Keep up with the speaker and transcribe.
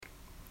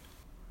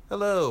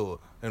Hello,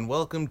 and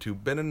welcome to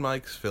Ben and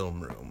Mike's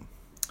Film Room.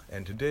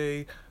 And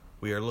today,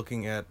 we are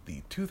looking at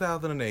the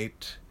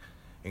 2008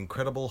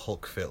 Incredible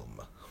Hulk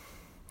film.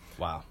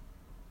 Wow.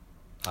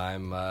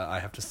 I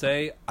have to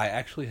say, I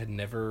actually had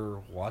never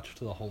watched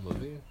the whole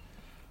movie.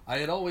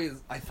 I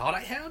thought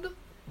I had,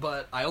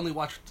 but I only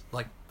watched,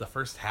 the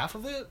first half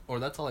of it, or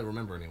that's all I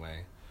remember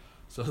anyway.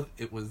 So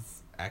it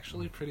was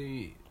actually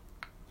pretty,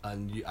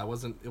 it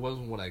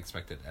wasn't what I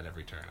expected at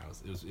every turn.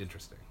 It was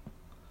interesting.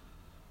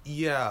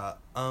 Yeah,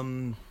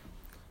 now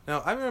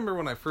I remember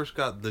when I first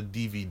got the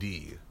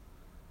DVD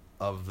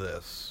of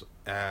this,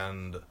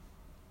 and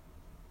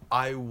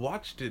I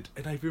watched it,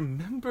 and I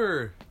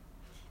remember...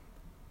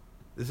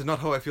 This is not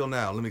how I feel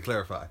now, let me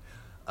clarify.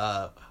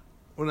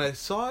 When I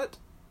saw it,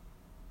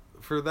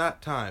 for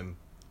that time,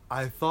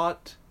 I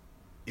thought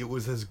it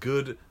was as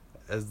good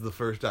as the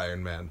first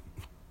Iron Man.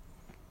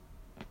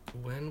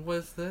 When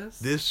was this?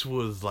 This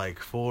was like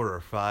 4 or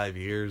 5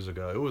 years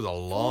ago. It was a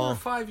long...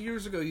 4 or 5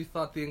 years ago, you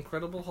thought The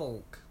Incredible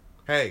Hulk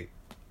Hey,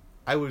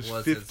 I was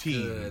was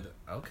 15. as good.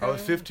 Okay, I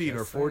was 15 or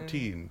just 14.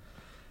 saying.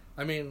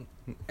 I mean,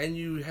 and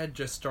you had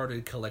just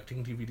started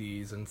collecting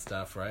DVDs and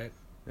stuff, right?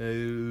 It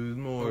was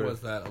more... Or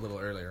was that a little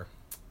earlier?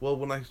 Well,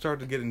 when I started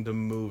to get into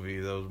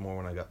movies, that was more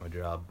when I got my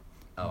job.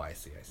 Oh, I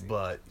see.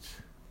 But...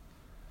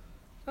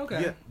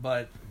 Okay. Yeah.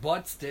 But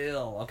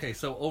still. Okay,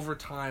 so over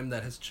time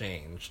that has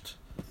changed.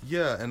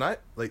 Yeah, and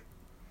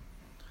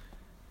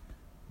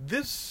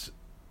this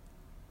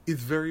is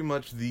very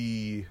much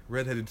the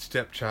redheaded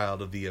stepchild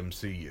of the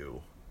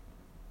MCU.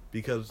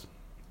 Because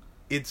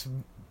it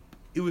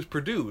was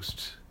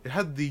produced, it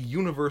had the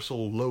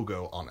Universal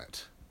logo on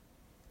it.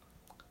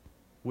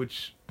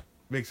 Which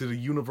makes it a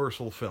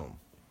Universal film.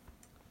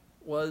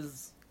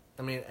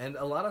 And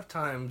a lot of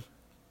times,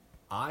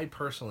 I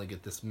personally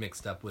get this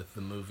mixed up with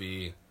the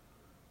movie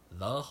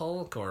The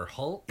Hulk or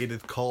Hulk. It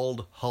is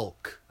called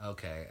Hulk.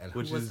 Okay, and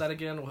Which who was is that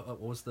again? What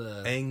was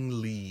the...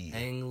 Ang Lee.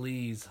 Ang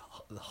Lee's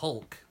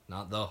Hulk,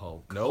 not the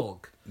Hulk.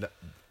 Nope. Hulk.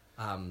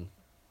 No.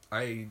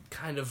 I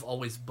kind of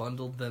always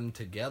bundled them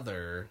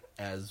together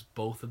as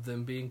both of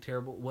them being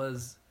terrible.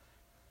 Was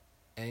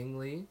Ang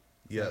Lee?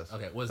 Yes.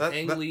 Okay, was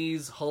Ang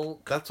Lee's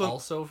Hulk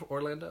also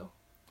Orlando?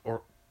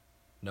 Or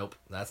Nope,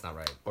 that's not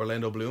right.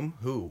 Orlando Bloom?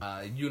 Who?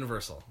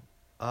 Universal.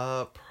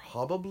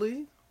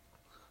 Probably.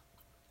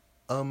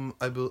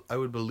 I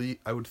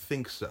would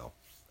think so.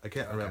 I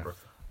can't remember.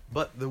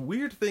 But the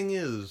weird thing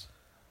is,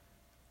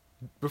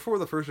 before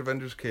the first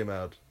Avengers came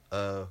out,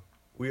 I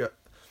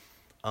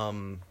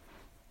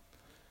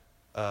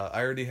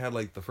already had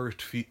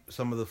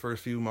some of the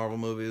first few Marvel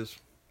movies,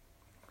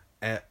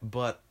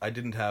 but I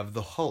didn't have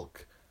the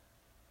Hulk.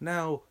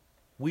 Now,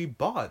 we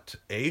bought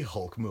a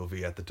Hulk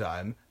movie at the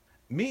time,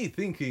 me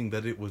thinking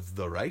that it was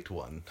the right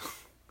one.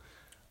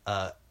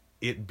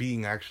 It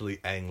being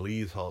actually Ang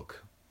Lee's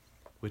Hulk,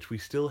 which we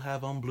still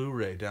have on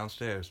Blu-ray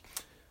downstairs.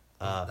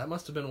 That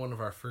must have been one of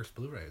our first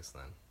Blu-rays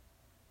then.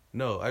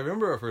 No, I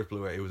remember our first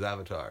Blu-ray. It was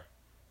Avatar.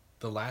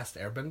 The Last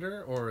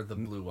Airbender or the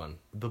blue one?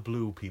 The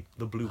blue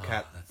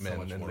cat that's men so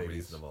much and more ladies.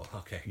 reasonable.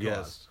 Okay, go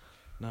Yes,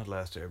 not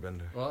Last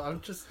Airbender. on. Well,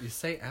 you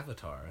say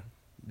Avatar.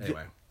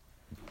 Anyway.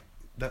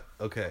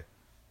 Okay.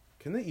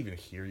 Can they even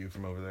hear you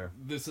from over there?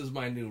 This is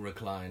my new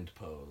reclined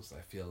pose.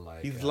 I feel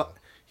like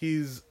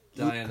he's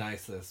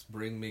Dionysus,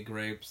 bring me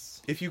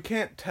grapes. If you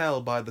can't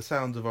tell by the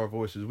sounds of our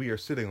voices, we are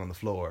sitting on the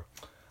floor.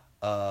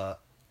 I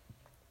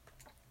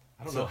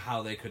don't know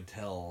how they could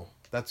tell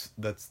That's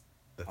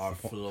our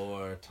the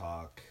floor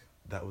talk.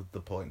 That was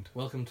the point.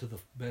 Welcome to the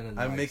Ben and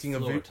I'm Mike's making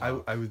floor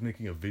talk. I was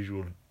making a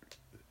visual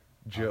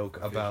joke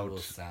A about visual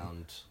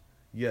sound.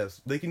 Yes,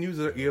 they can use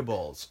their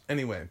earballs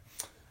anyway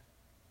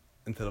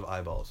instead of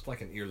eyeballs. It's like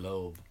an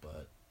earlobe,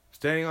 but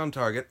Staying on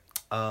target.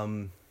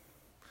 What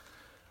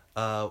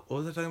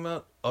was I talking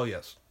about? Oh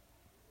yes,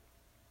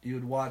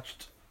 you'd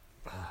watched.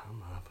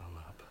 I'm up.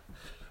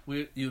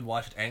 You'd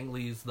watched Ang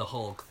Lee's The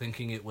Hulk,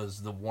 thinking it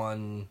was the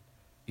one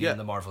in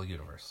the Marvel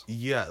universe.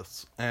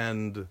 Yes,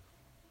 and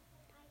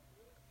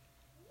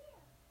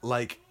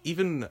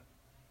even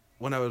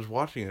when I was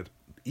watching it,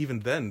 even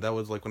then that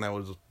was when I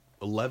was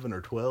 11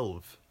 or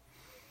 12.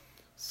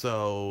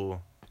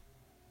 So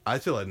I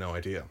still had no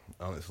idea,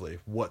 honestly,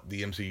 what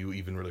the MCU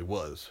even really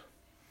was.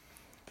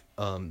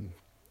 And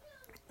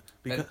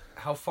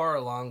how far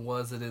along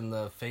was it in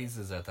the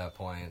phases at that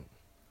point?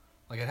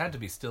 It had to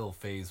be still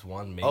phase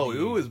 1, maybe. Oh,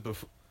 it was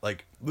before.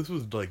 This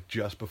was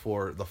just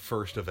before the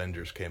first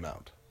Avengers came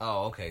out.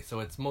 Oh, okay. So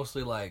it's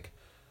mostly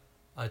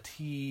a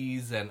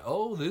tease and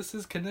this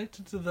is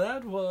connected to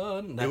that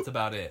one. That's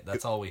about it.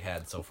 That's all we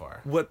had so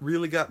far. What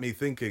really got me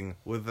thinking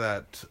was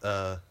that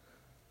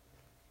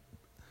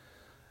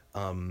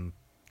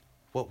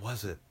what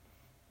was it?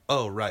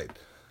 Oh, right.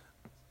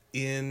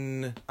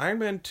 In Iron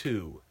Man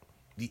 2,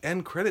 the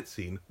end credit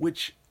scene,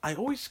 which I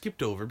always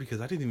skipped over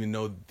because I didn't even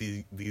know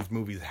these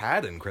movies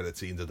had end credit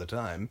scenes at the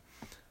time.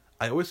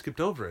 I always skipped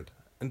over it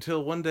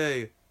until one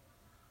day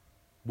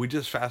we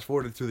just fast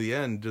forwarded through the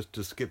end just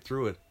to skip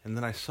through it, and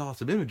then I saw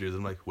some images.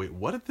 I'm like, wait,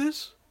 what is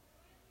this?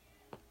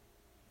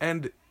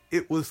 And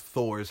it was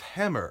Thor's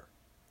hammer.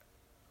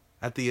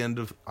 at the end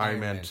of Iron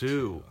Man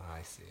 2.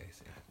 I see.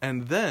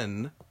 And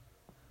then,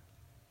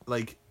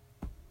 like,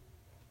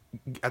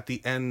 at the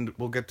end,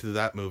 we'll get to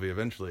that movie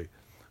eventually,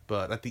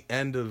 but at the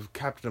end of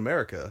Captain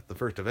America, the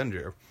first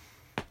Avenger,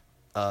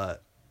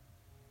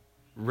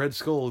 Red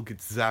Skull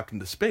gets zapped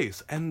into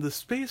space, and the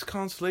space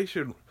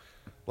constellation,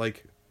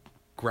 like,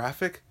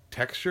 graphic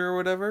texture or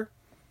whatever,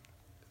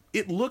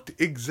 it looked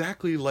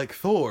exactly like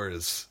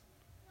Thor's,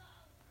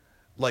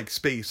 like,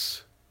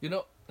 space. You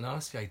know, and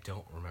honestly, I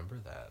don't remember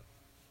that.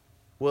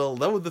 Well,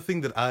 that was the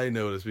thing that I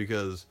noticed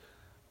because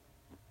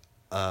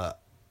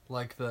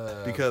Like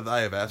because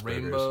I have Asperger's.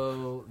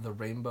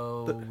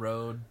 Rainbow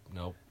Road.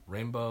 Nope.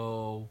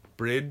 Rainbow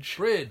Bridge.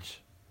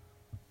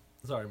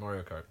 Sorry,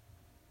 Mario Kart.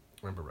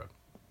 Rainbow Road.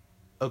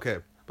 Okay,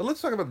 but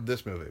let's talk about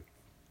this movie.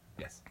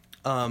 Yes.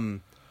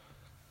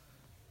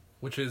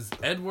 Which Which is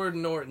Edward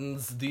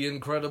Norton's The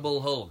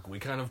Incredible Hulk. We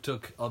kind of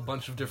took a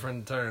bunch of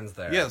different turns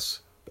there.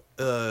 Yes.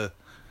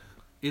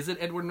 Is it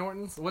Edward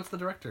Norton's? What's the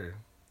director?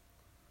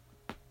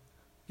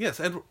 Yes,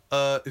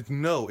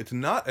 no, it's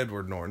not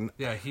Edward Norton.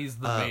 Yeah, he's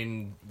the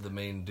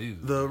main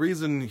dude. The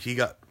reason he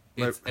got...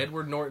 It's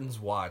Edward Norton's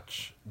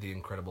watch, The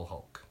Incredible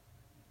Hulk.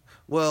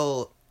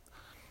 Well...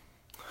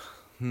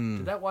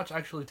 Did that watch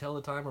actually tell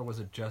the time, or was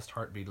it just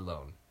Heartbeat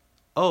alone?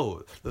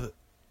 Oh,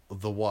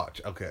 the watch.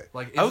 Okay.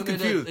 Like, I was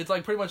confused. It's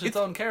like pretty much its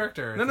own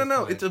character.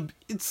 No.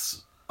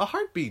 It's a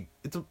heartbeat.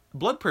 It's a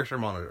blood pressure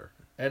monitor.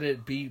 And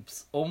it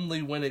beeps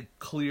only when it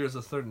clears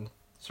a certain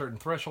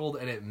threshold,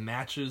 and it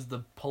matches the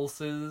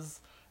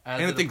pulses.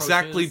 And it's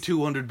exactly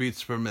 200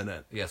 beats per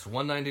minute. Yes,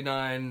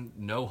 199,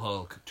 no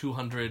Hulk,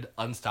 200,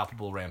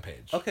 unstoppable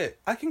rampage. Okay,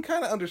 I can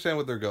kind of understand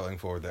what they're going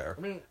for there.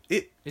 I mean,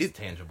 it's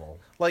tangible.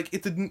 Like,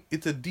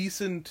 it's a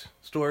decent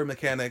story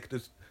mechanic,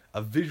 just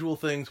a visual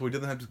thing, so he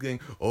doesn't have to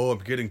think, oh, I'm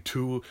getting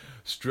too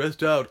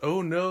stressed out.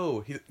 Oh,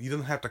 no. He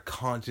doesn't have to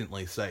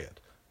constantly say it.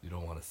 You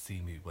don't want to see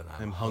me when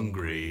I'm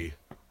hungry.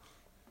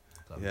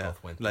 So Yeah,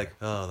 both went like,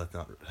 there. that's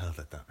not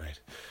right.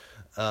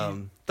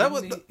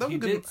 He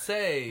did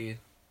say...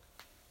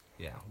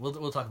 Yeah,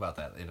 we'll talk about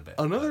that in a bit.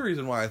 Another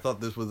reason why I thought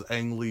this was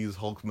Ang Lee's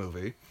Hulk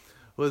movie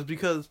was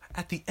because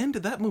at the end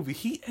of that movie,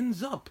 he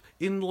ends up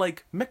in,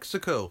 like,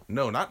 Mexico.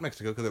 No, not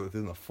Mexico, because it was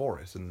in the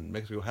forest, and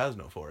Mexico has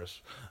no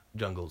forests,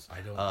 jungles.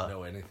 I don't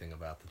know anything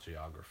about the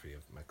geography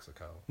of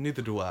Mexico.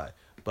 Neither do I,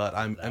 but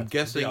I'm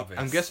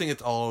guessing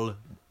it's all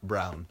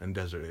brown and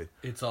deserty.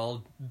 It's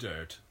all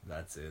dirt.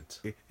 That's it.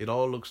 It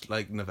all looks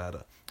like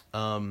Nevada.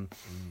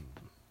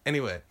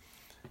 Anyway,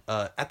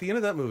 at the end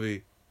of that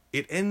movie,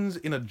 it ends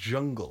in a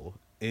jungle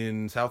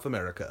in South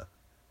America.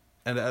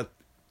 And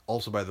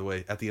also, by the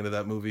way, at the end of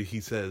that movie, he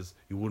says,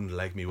 "You wouldn't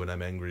like me when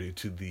I'm angry,"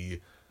 to the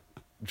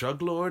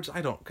drug lords.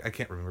 I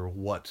can't remember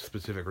what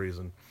specific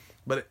reason.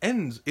 But it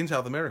ends in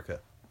South America.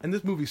 And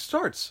this movie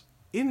starts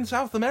in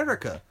South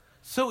America.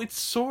 So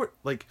it's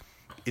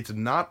it's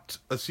not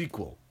a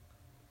sequel.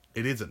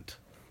 It isn't.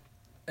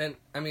 And,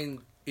 I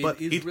mean,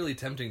 it is really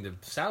tempting to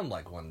sound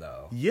like one,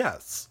 though.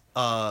 Yes.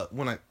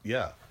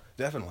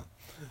 Definitely.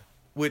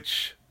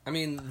 Which... I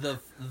mean,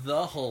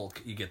 the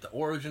Hulk, you get the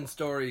origin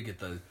story, you get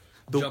the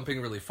jumping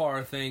really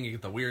far thing, you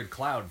get the weird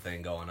cloud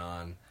thing going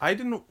on. I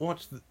didn't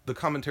watch the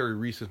commentary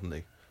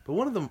recently, but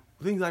one of the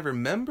things I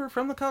remember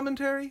from the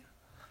commentary...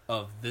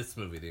 Of this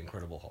movie, The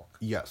Incredible Hulk.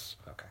 Yes.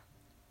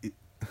 Okay.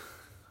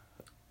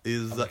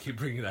 Is... I'm gonna keep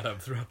bringing that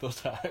up throughout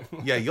those times.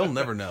 Yeah, you'll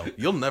never know.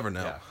 You'll never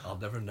know. Yeah, I'll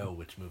never know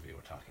which movie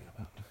we're talking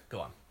about. Go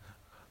on.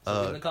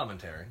 So in the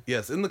commentary.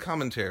 Yes, in the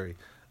commentary,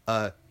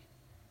 the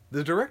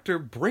director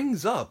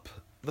brings up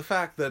the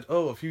fact that,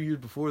 a few years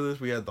before this,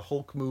 we had the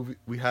Hulk movie.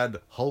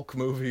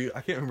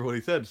 I can't remember what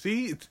he said.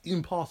 See, it's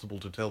impossible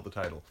to tell the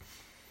title.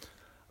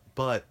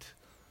 But,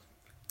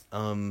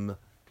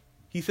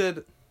 he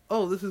said,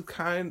 this is we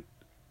kind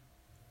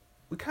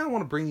of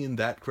want to bring in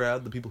that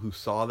crowd, the people who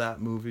saw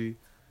that movie.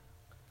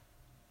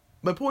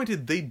 My point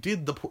is, they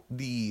did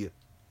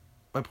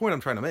my point I'm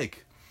trying to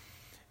make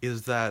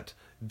is that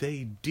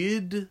they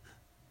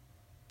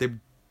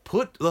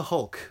put the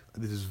Hulk...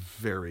 This is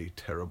very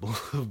terrible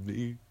of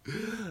me.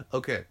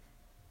 Okay.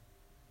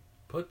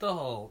 Put the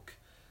Hulk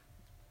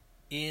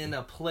in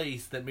a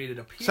place that made it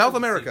appear South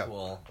America.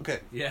 Sequel. Okay.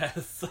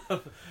 Yes.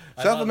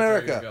 South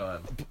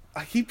America.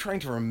 I keep trying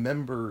to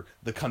remember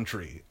the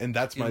country, and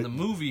that's in the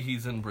movie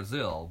he's in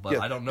Brazil, but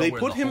I don't know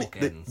where the Hulk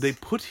ends. They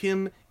put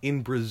him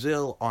in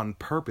Brazil on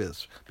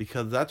purpose,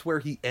 because that's where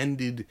he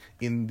ended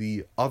in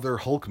the other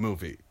Hulk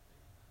movie.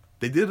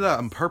 They did that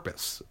on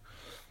purpose.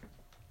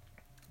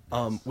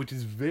 Which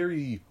is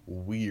very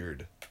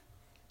weird.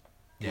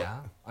 Yeah.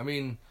 I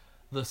mean,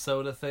 the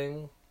soda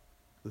thing.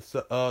 The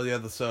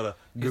soda.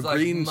 He's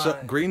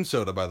Green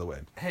soda, by the way.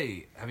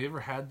 Hey, have you ever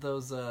had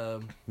those,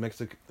 Pellegrino?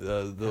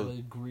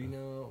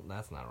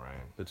 That's not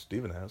right. That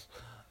Steven has.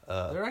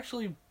 They're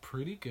actually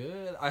pretty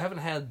good. I haven't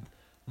had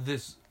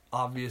this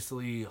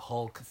obviously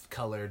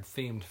Hulk-colored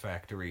themed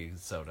factory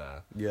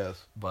soda.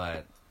 Yes.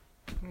 But,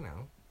 you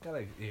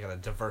gotta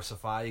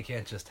diversify. You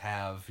can't just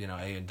have,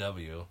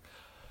 A&W.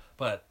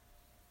 But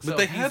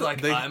they had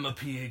I'm a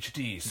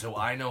PhD, so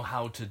I know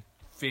how to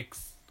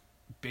fix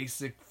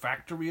basic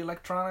factory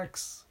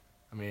electronics.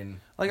 I mean,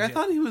 Like, I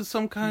thought he was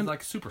some kind he's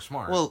like super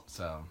smart. Well,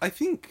 so I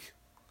think,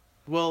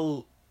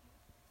 well,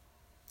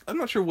 I'm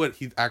not sure what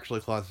he's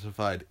actually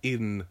classified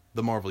in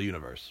the Marvel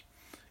Universe.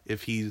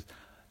 If he's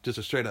just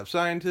a straight-up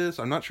scientist,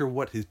 I'm not sure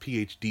what his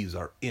PhDs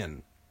are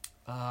in.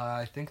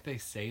 I think they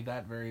say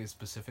that very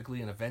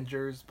specifically in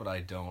Avengers, but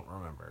I don't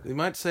remember. They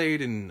might say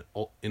it in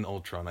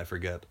Ultron, I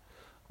forget.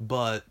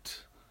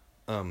 But,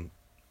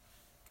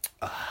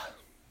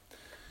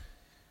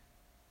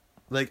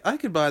 like, I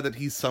could buy that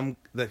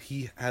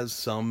he has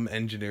some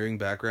engineering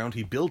background.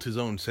 He built his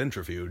own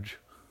centrifuge.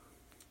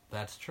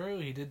 That's true.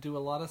 He did do a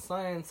lot of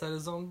science at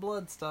his own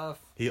blood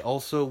stuff. He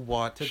also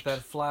watched Took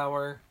that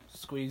flour,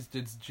 squeezed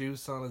its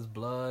juice on his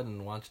blood,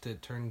 and watched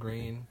it turn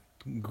green.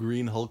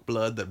 Green Hulk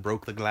blood that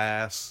broke the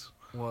glass.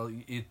 Well,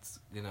 it's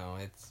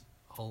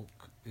Hulk.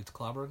 It's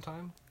clobbering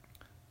time.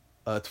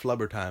 It's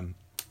flubber time.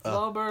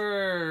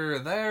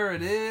 Flubber! There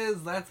it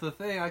is! That's the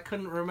thing. I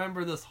couldn't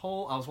remember this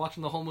whole... I was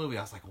watching the whole movie.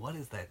 I was like, what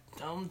is that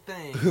dumb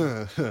thing?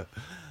 And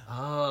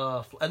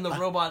the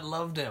robot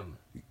loved him.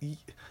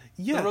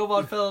 Yeah. The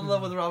robot fell in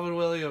love with Robin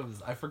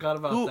Williams. I forgot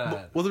about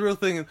that. Well, the real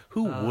thing is,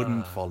 who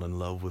wouldn't fall in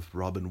love with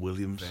Robin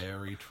Williams?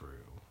 Very true.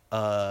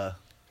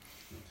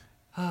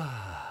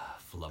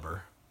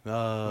 Flubber. When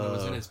it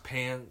was in his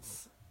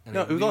pants, and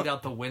No, it it was leaned on-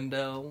 out the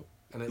window,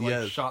 and it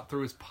Yes. shot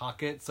through his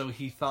pocket, so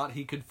he thought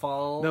he could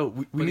fall,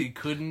 No, but he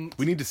couldn't.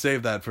 We need to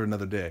save that for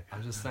another day.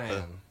 I'm just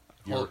saying.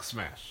 Hulk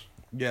smash.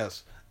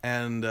 Yes,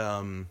 and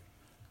the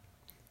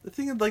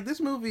thing is, like,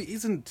 this movie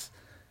isn't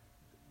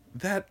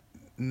that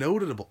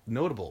notable.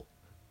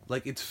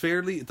 Like, it's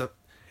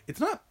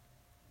not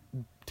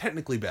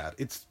technically bad.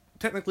 It's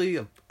technically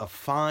a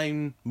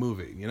fine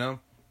movie, you know?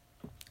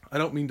 I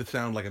don't mean to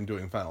sound like I'm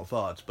doing final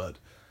thoughts, but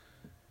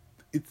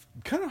it's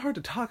kind of hard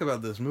to talk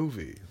about this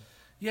movie.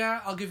 Yeah,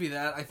 I'll give you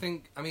that. I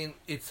mean,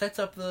 it sets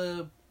up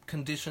the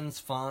conditions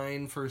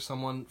fine for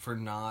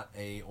not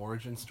a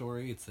origin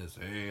story. It says,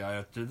 hey,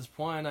 at this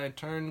point I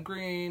turned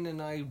green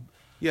and I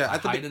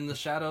hide in the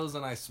shadows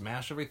and I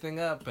smash everything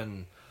up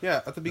and...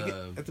 Yeah, at the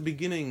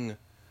beginning,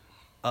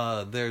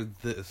 there's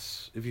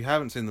this, if you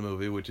haven't seen the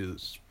movie, which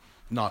is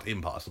not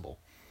impossible.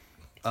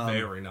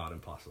 Very not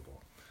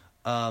impossible.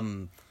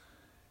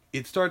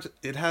 It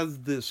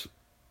had this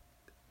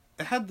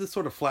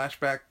sort of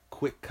flashback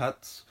quick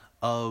cuts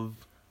of,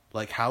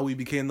 like, how he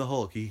became the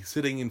Hulk. He's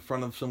sitting in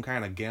front of some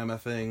kind of gamma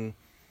thing,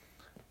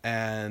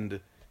 and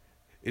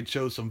it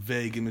shows some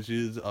vague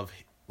images of,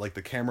 like,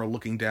 the camera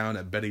looking down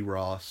at Betty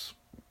Ross,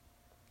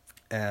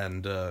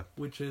 and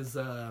which is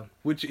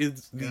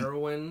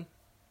Erwin.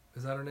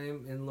 Is that her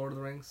name in Lord of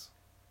the Rings?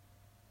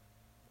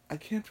 I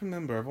can't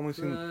remember. I've only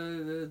seen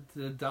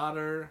the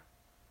daughter.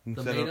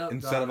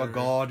 Instead of a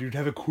god, you'd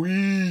have a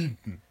queen.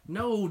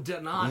 No,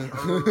 not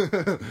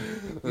her.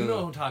 You know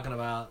who I'm talking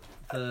about.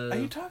 Are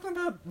you talking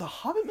about the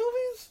Hobbit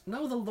movies?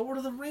 No, the Lord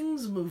of the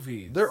Rings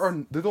movies.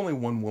 There's only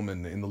one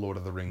woman in the Lord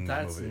of the Rings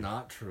movie. That's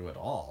not true at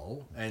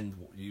all.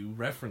 And you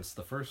referenced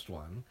the first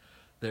one.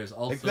 There's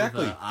also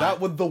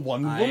that was the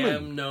one woman.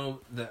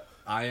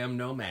 I am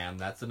no man.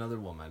 That's another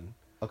woman.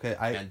 Okay,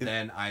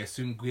 then I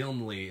assume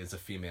Gimli is a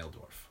female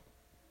dwarf.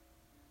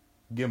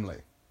 Gimli.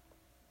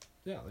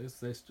 Yeah, there's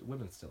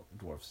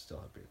dwarves still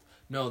have beards.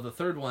 No, the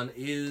third one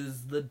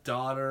is the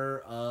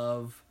daughter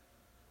of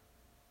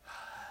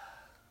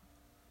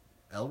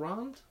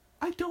Elrond?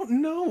 I don't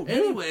know.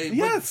 Anyway,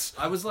 yes.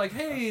 I was like,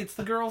 hey, it's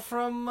the girl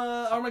from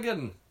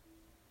Armageddon.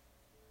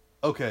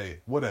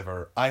 Okay,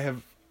 whatever.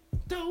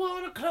 Don't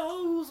want to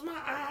close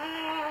my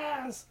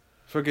eyes.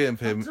 Forgive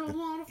him. I don't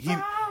want to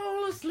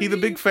fall asleep. He's a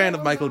big fan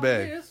of Michael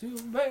Bay. I miss you,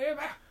 baby.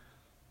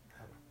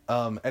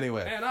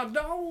 Anyway. And I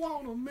don't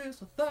want to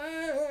miss a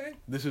thing.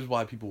 This is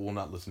why people will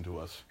not listen to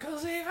us.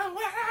 'Cause even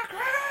when I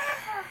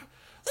cry,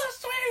 the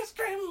sweetest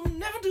dream will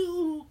never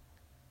do.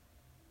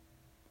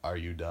 Are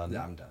you done?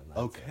 Yeah, I'm done. That's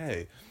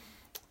okay.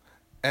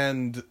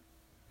 And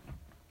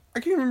I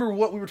can't remember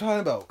what we were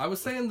talking about. I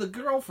was saying the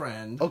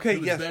girlfriend. Okay,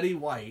 who's yes. Betty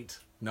White.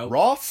 Nope.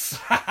 Ross?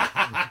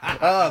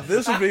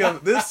 This would be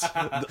what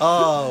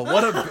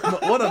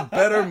a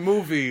better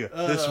movie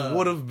this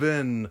would have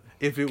been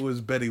if it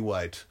was Betty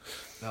White.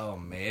 Oh,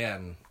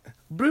 man.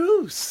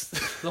 Bruce!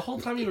 The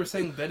whole time you were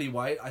saying Betty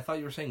White, I thought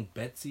you were saying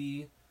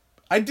Betsy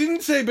I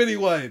didn't say Betty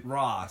White.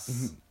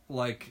 Ross.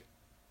 Like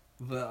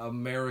the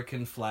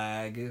American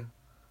flag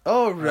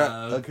Oh,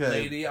 right. Okay.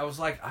 lady. I was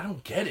like, I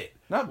don't get it.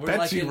 Not We're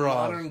Betsy like in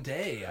Ross. modern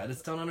day. I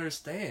just don't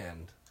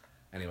understand.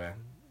 Anyway.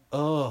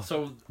 Oh,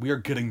 So we are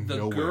getting the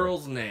nowhere.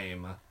 girl's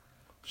name,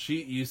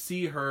 you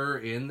see her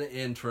in the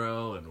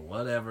intro and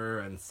whatever,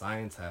 and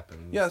science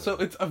happens. Yeah, so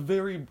it's a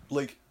very,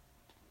 like,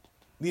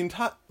 the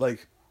entire,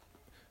 like,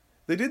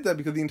 they did that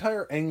because the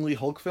entire Ang Lee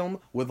Hulk film,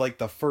 with, like,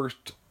 the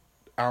first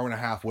hour and a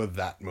half with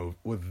that move,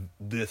 with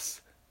this,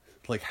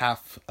 like,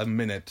 half a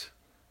minute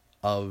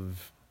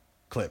of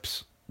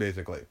clips,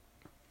 basically.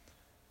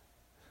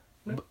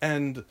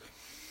 And,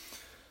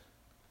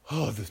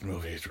 this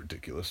movie is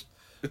ridiculous.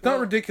 It's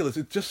not ridiculous,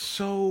 it's just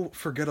so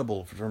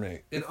forgettable for me.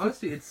 And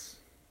honestly, it's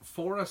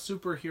for a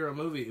superhero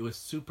movie. It was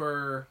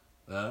super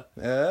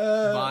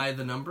by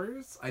the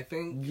numbers. I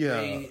think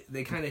Yeah.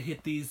 they kind of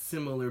hit these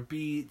similar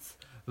beats.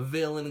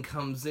 Villain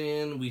comes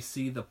in, we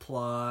see the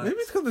plot. Maybe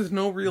it's because there's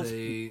no real.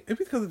 Maybe it's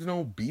because there's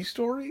no B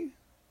story.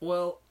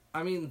 Well,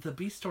 I mean, the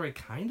B story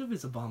kind of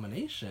is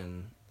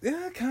Abomination.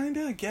 Yeah,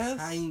 kinda, I guess.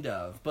 Kind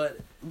of, but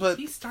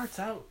he starts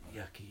out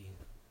yucky.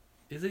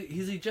 Is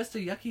he just a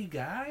yucky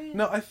guy?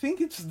 No, I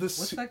think it's the.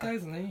 What's that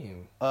guy's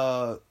name?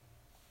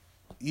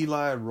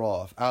 Eli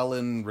Roth,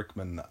 Alan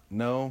Rickman.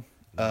 No,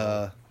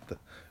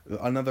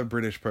 another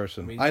British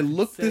person. I mean, I you could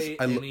looked this. say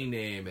any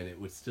name and it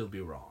would still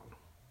be wrong.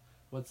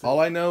 What's it? All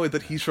I know is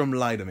that he's from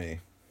Lie to Me.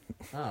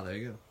 Oh, there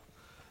you go.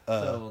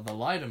 So the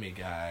Lie to Me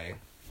guy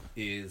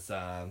is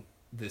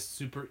this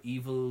super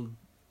evil,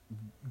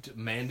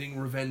 demanding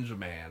revenge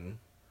man.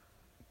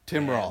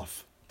 Tim And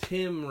Roth.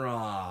 Tim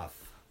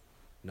Roth,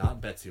 not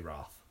Betsy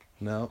Roth.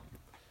 No.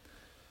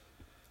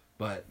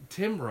 But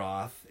Tim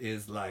Roth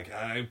is like,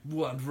 I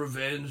want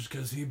revenge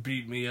because he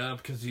beat me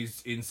up because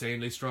he's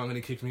insanely strong and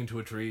he kicked me into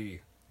a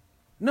tree.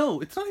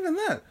 No, it's not even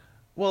that.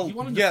 Well, He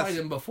wanted yes. to fight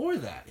him before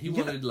that. He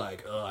wanted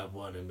like, I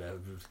want him.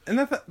 And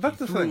that's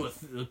the threw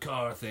thing. a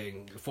car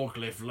thing,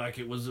 forklift like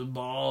it was a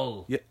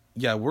ball.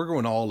 Yeah, we're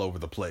going all over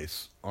the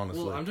place,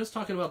 honestly. Well, I'm just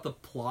talking about the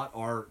plot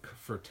arc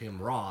for Tim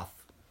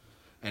Roth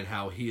and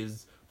how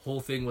his whole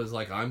thing was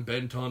like, I'm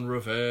bent on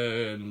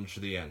revenge.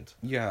 The end.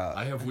 Yeah.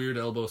 I have weird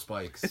elbow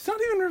spikes. It's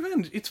not even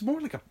revenge. It's more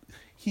like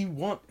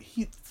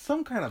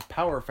some kind of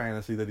power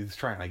fantasy that he's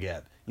trying to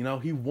get. You know,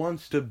 he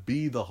wants to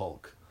be the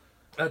Hulk.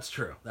 That's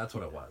true. That's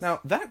what it was. Now,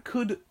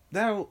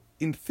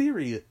 in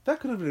theory,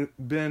 that could have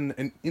been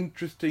an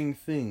interesting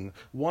thing,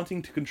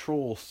 wanting to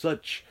control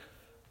such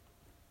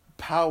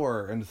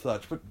power and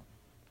such, but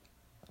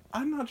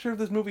I'm not sure if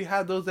this movie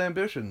had those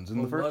ambitions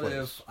in the first place.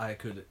 What if I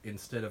could,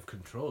 instead of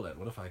control it,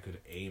 what if I could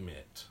aim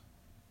it?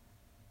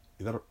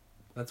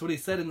 That's what he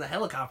said in the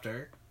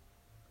helicopter.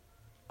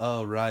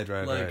 Oh, right.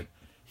 Like,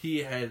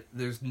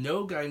 there's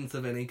no guidance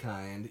of any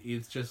kind.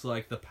 It's just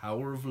like the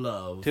power of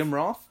love. Tim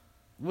Roth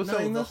was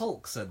saying the this?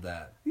 Hulk said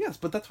that. Yes,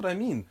 but that's what I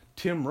mean.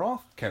 Tim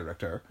Roth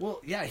character.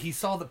 Well, yeah, he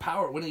saw the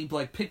power when he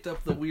like picked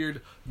up the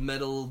weird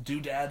metal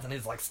doodads and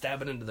he's like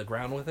stabbing into the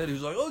ground with it. He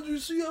was like, "Oh, did you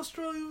see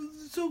Australia?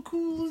 It's so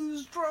cool. He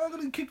was strong,"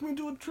 and he kicked me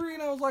into a tree,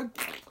 and I was like,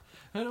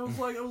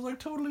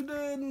 totally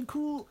dead and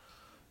cool.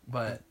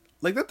 But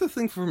like, that's the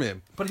thing for me.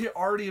 But he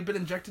already had been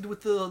injected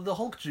with the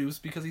Hulk juice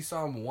because he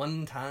saw him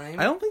one time.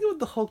 I don't think it was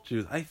the Hulk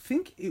juice. I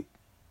think it.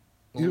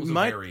 Well, it was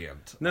might... a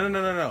variant.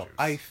 No.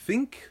 I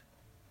think.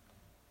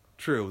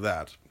 True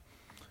that.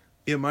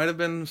 It might have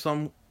been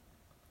some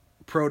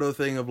proto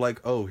thing of like,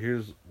 oh,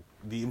 here's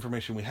the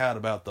information we had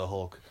about the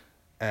Hulk,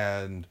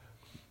 and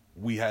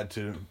we had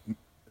to.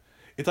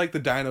 It's like the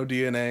Dino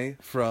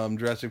DNA from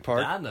Jurassic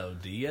Park. Dino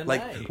DNA.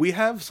 Like, we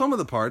have some of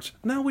the parts.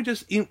 Now we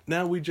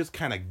just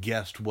kind of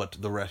guessed what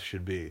the rest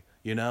should be.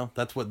 You know,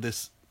 that's what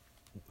this.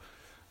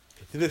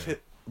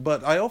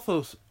 But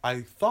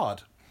I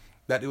thought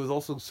that it was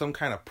also some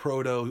kind of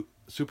proto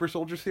super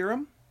soldier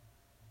serum,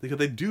 because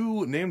they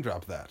do name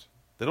drop that.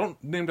 They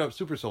don't name drop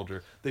super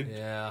soldier. They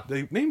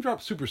name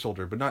drop super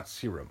soldier, but not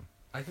serum.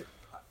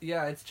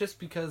 It's just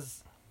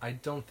because I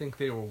don't think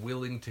they were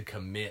willing to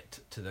commit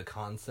to the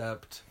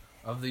concept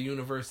of the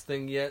universe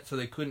thing yet, so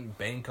they couldn't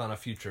bank on a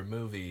future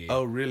movie.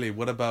 Oh, really?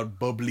 What about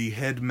Bubbly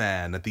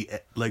Headman at the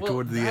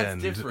toward the end?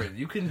 That's different.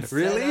 You can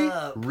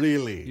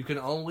really. You can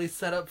always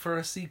set up for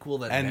a sequel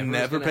that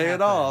never pay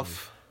it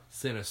off.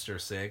 Sinister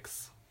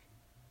Six.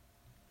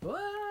 What?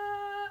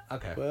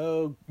 Okay.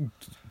 Well,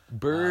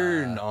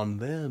 burn on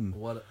them.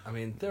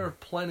 There are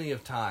plenty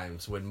of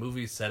times when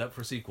movies set up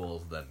for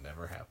sequels that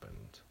never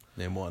happened.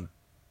 Name one.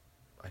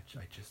 I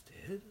just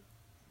did.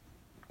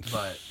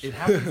 But it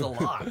happens a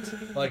lot.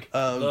 Like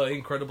The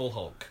Incredible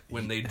Hulk,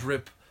 when they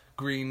drip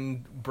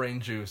green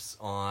brain juice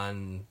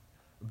on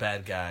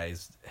bad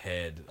guy's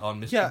head,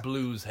 on Mr.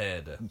 Blue's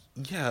head.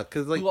 Yeah,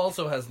 because who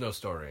also has no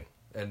story,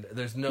 and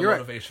there's no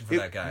motivation for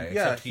that guy.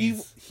 Yeah, except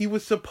he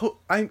was supposed.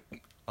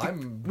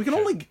 We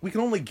can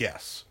only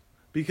guess,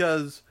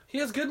 because he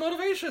has good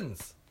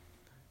motivations.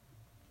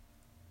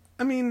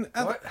 I mean,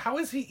 how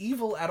is he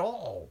evil at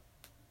all?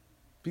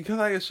 Because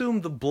I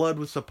assumed the blood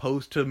was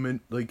supposed to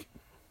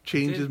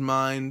change his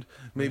mind,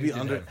 maybe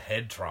have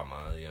head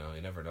trauma.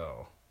 You never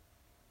know.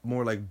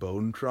 More like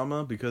bone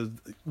trauma, because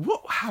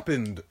what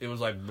happened? It was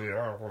like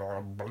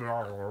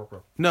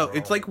no,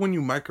 it's like when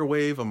you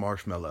microwave a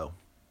marshmallow.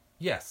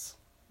 Yes,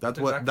 that's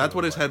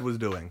what his head was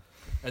doing,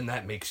 and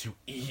that makes you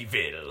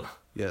evil.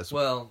 Yes.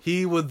 Well,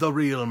 he was the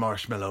real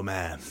Marshmallow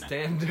Man.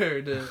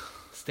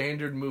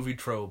 Standard movie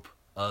trope.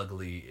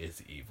 Ugly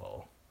is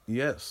evil.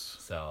 Yes.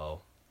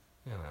 So,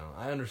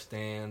 I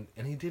understand,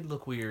 and he did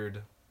look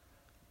weird.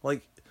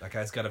 Like, that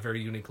guy's got a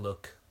very unique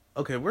look.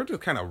 Okay, we're just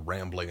kind of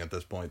rambling at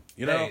this point.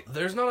 Hey,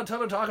 there's not a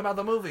ton to talk about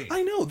the movie.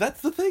 I know,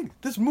 that's the thing.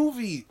 This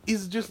movie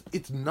is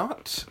it's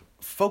not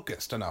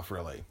focused enough,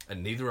 really.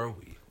 And neither are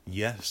we.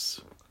 Yes.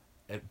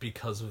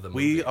 Because of the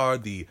movie. We are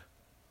the...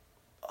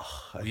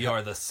 we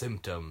are the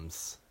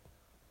symptoms.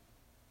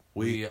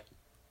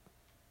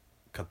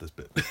 cut this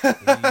bit.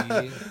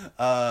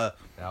 I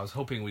was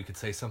hoping we could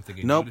say something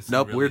in Nope, unison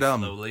nope, really we're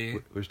dumb. slowly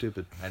We're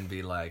stupid. and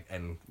be like,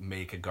 and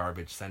make a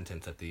garbage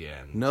sentence at the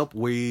end. Nope,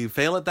 we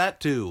fail at that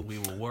too. We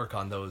will work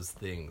on those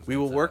things. We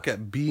will work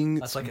at being.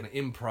 That's like an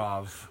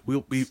improv we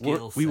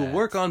will set.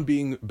 work on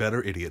being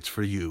better idiots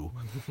for you.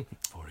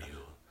 for you.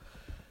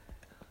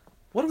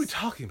 What are we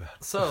talking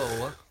about?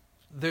 So,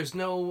 there's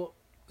no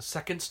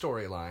second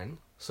storyline.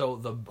 So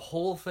the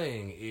whole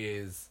thing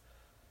is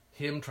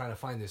him trying to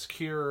find this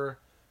cure.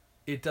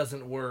 It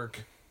doesn't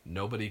work.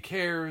 Nobody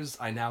cares.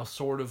 I now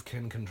sort of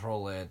can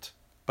control it.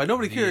 By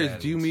nobody The cares,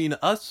 end. do you mean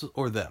us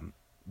or them?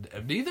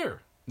 Neither.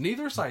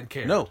 Neither side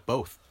cares. No,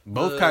 both.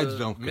 Both sides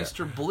don't care.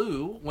 Mr.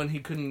 Blue, when he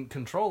couldn't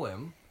control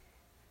him,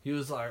 he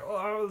was like,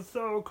 "Oh, it's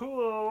so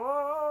cool!"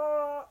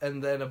 ah."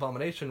 And then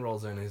Abomination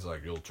rolls in. And he's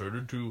like, "You'll turn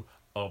into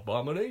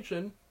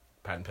Abomination."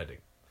 Patent pending.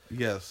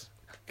 Yes,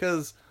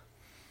 because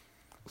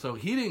So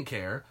he didn't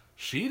care.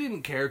 She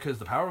didn't care because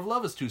the power of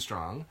love is too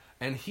strong.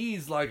 And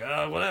he's like,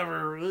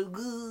 whatever.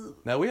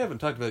 now we haven't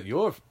talked about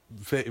your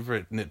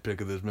favorite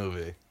nitpick of this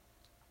movie: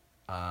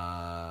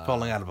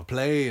 falling out of a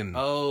plane.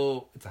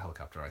 Oh, it's a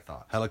helicopter, I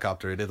thought.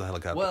 Helicopter. It is a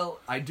helicopter. Well,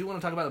 I do want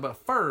to talk about it, but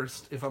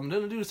first, if I'm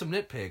going to do some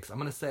nitpicks, I'm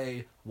going to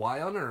say,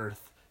 why on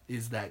earth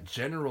is that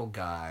general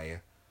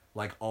guy,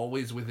 like,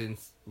 always within,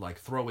 like,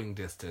 throwing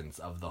distance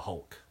of the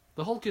Hulk?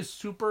 The Hulk is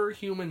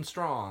superhuman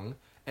strong,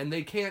 and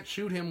they can't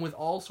shoot him with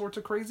all sorts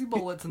of crazy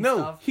bullets and no,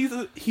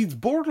 stuff. he's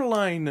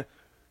borderline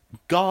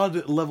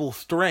god level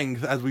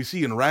strength, as we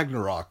see in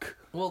Ragnarok.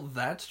 Well,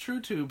 that's true,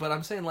 too, but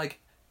I'm saying, like,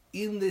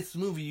 in this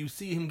movie, you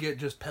see him get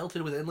just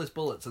pelted with endless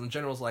bullets, and the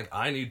general's like,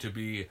 I need to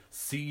be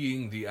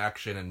seeing the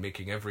action and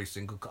making every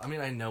single... I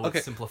mean, I know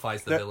it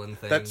simplifies the villain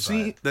thing, That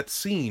but...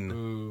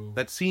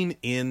 that scene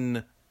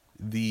in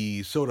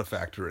the soda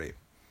factory,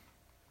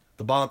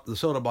 the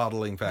soda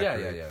bottling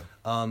factory.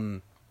 Yeah.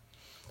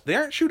 They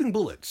aren't shooting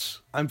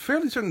bullets. I'm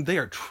fairly certain they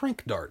are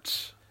tranq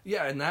darts.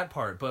 Yeah, in that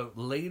part, but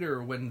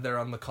later when they're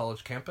on the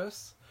college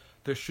campus,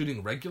 they're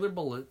shooting regular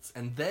bullets,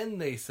 and then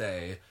they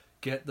say,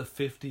 get the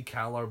 50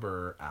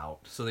 caliber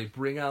out. So they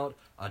bring out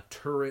a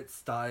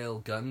turret-style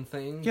gun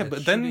thing. Yeah, that's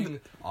but then... shooting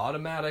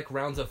automatic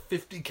rounds of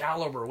 50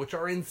 caliber, which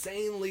are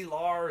insanely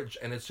large,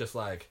 and it's just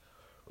like,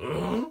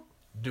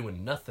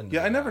 doing nothing to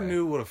Yeah, the I never guy.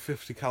 knew what a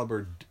 50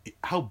 caliber...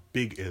 How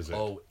big is it?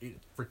 Oh,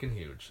 it's freaking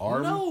huge.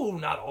 Arm? No,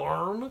 not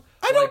arm.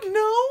 I don't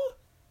know!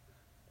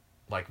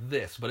 Like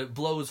this, but it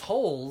blows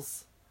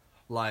holes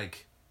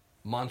like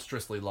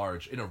monstrously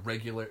large in a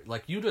regular,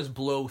 like you just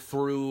blow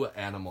through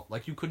animal,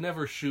 like you could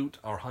never shoot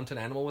or hunt an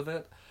animal with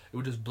it. It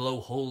would just blow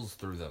holes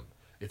through them.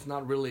 It's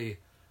not really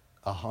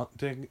A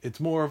hunting? It's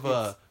more of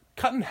a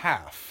cut in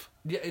half.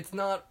 yeah, it's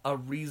not a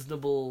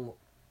reasonable,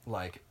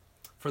 like,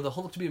 for the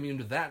Hulk to be immune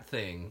to that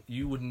thing,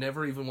 you would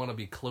never even want to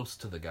be close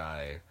to the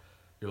guy.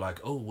 You're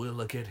like, oh, we'll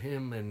look at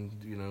him, and,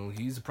 you know,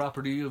 he's a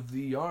property of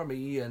the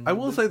army, and... I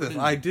will say this,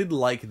 I did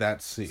like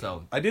that scene.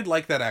 So- I did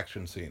like that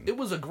action scene. It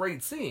was a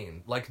great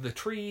scene. Like, the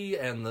tree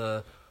and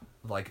the,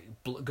 like,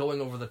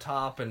 going over the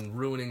top and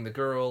ruining the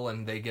girl,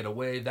 and they get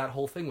away. That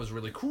whole thing was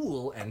really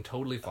cool and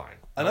totally fine.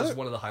 That was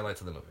one of the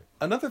highlights of the movie.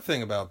 Another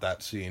thing about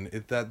that scene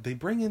is that they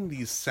bring in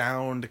these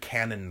sound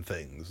cannon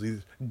things.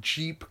 These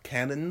Jeep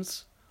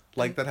cannons.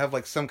 Like, that have,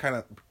 like, some kind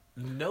of...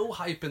 No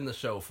hype in the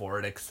show for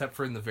it, except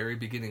for in the very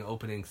beginning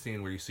opening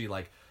scene where you see,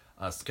 like,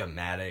 a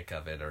schematic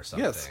of it or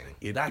something.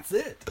 Yes. That's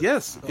it.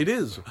 Yes, it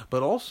is.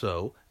 But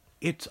also,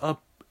 it's a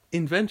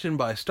invention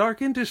by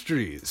Stark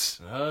Industries.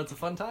 It's a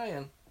fun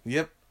tie-in.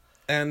 Yep.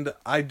 And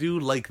I do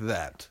like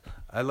that.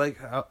 I like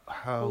how...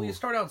 Well, you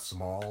start out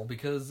small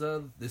because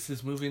this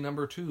is movie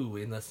number 2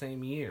 in the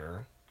same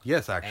year.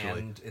 Yes,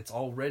 actually. And it's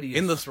already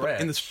in the stretch.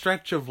 in the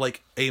stretch of,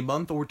 like, a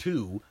month or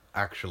two,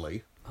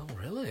 actually. Oh,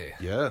 really?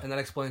 Yeah. And that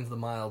explains the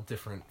mild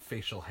different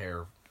facial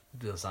hair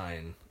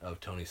design of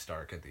Tony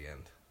Stark at the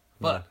end.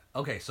 But,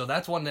 okay, so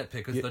that's one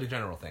nitpick, is the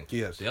general thing.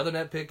 Yes. The other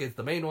nitpick is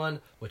the main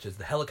one, which is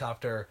the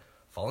helicopter,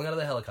 falling out of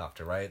the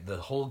helicopter, right? The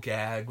whole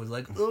gag was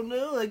like, oh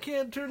no, I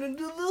can't turn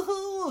into the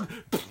Hulk!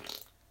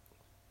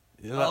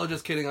 Yeah. Oh,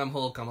 just kidding, I'm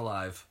Hulk, I'm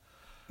alive.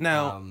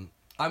 Now,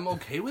 I'm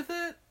okay with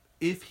it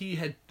if he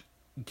had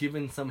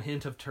given some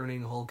hint of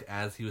turning Hulk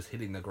as he was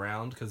hitting the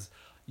ground, because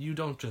you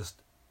don't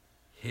just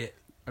hit...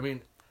 I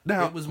mean...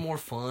 Now- it was more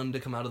fun to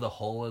come out of the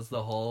hole as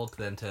the Hulk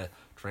than to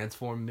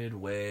transform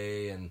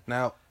midway and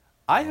now,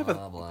 I have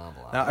blah, a... blah,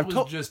 blah. Now, It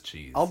was just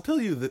cheese. I'll tell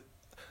you that...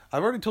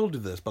 I've already told you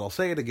this, but I'll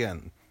say it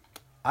again.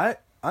 I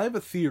have a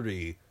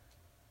theory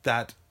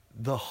that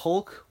the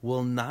Hulk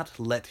will not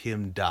let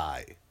him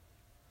die.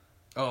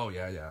 Oh,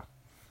 yeah.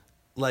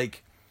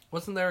 Like,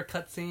 Wasn't there a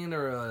cutscene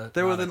or a...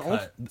 there was not a an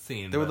cut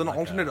scene, there was but an like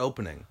alternate a-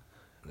 opening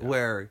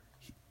where...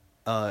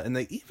 and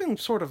they even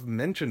sort of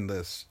mentioned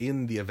this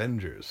in the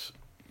Avengers.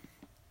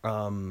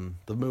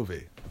 The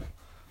movie.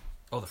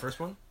 Oh, the first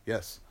one?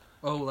 Yes.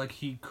 Oh, like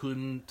he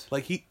couldn't...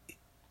 Like, in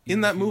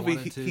Even that if he movie,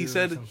 wanted to he or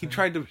said he something?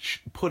 tried to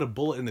put a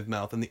bullet in his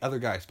mouth and the other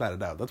guy spat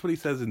it out. That's what he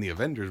says in the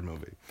Avengers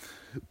movie.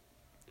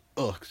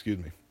 Oh, excuse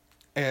me.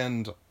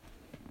 And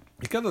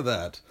because of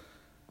that,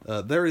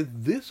 there is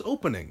this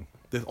opening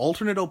this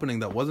alternate opening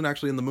that wasn't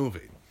actually in the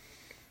movie,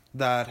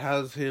 that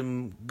has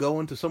him go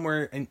into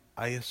somewhere, and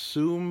I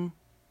assume,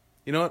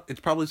 you know what? It's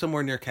probably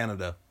somewhere near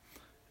Canada,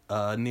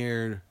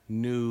 near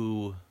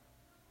New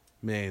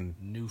Maine.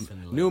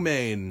 Newfoundland. New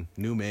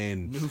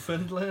Maine.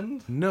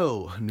 Newfoundland?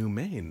 No, New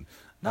Maine.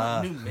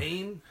 Not New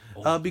Maine?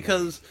 Old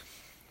Because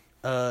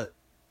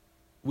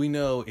we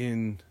know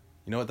in,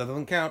 you know what, that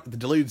doesn't count, the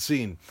deleted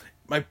scene.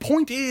 My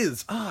point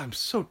is, I'm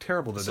so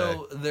terrible today.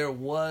 So there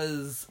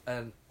was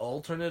an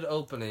alternate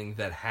opening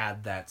that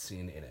had that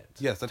scene in it.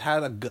 Yes, that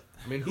had a gun.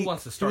 I mean, who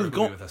wants to start a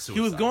movie with a suicide?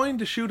 He was going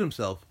to shoot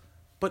himself,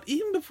 but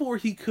even before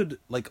he could,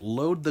 like,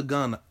 load the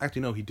gun...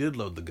 Actually, no, he did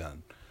load the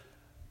gun.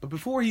 But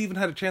before he even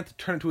had a chance to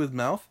turn it to his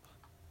mouth,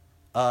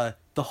 the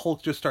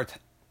Hulk just starts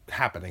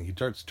happening. He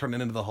starts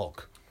turning into the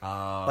Hulk.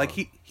 Like,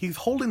 he's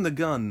holding the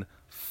gun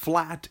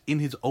flat in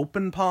his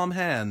open palm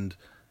hand,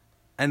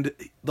 and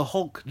the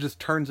Hulk just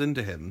turns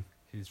into him.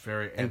 He's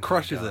very anti-guns. And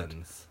crushes it.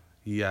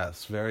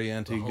 Yes, very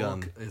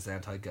anti-gun. The Hulk is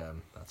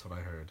anti-gun. That's what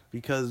I heard.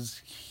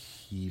 Because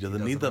he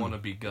doesn't need He them. want to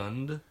be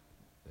gunned.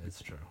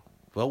 It's true.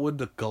 What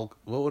would a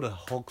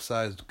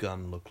Hulk-sized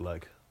gun look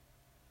like?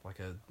 Like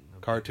a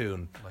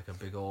Cartoon. Like a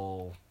big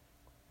old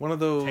One of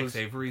those Tex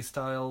Avery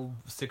style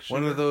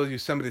six-shooter. One of those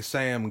Yosemite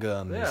Sam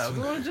guns. Yeah, that's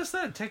what I just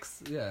said.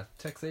 Tex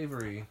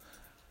Avery.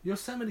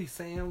 Yosemite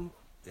Sam.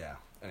 Yeah.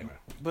 Anyway.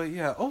 But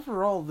yeah,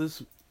 overall,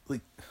 this,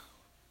 like...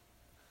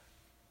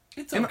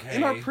 It's okay.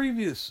 In our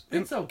previous...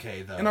 It's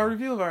okay, though. In our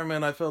review of Iron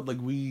Man, I felt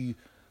like we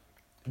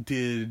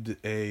tried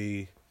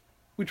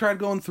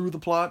going through the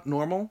plot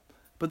normal,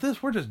 but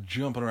this, we're just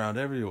jumping around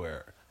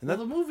everywhere. And well,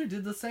 the movie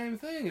did the same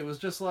thing. It was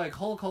just like,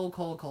 Hulk,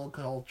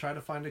 try to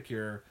find a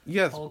cure.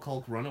 Yes.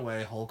 Hulk, run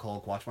away.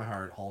 Hulk, watch my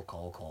heart.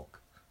 Hulk.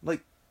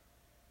 Like,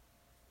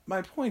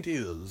 my point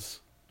is,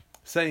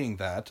 saying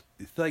that,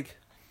 it's like...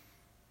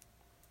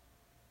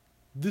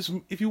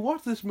 If you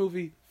watch this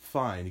movie,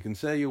 fine. You can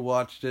say you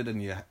watched it,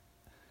 and you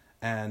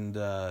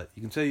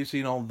can say you've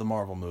seen all of the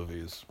Marvel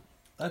movies.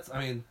 That's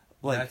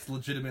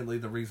legitimately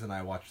the reason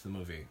I watched the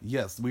movie.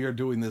 Yes, we are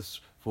doing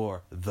this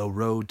for The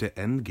Road to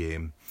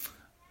Endgame.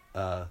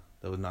 That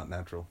was not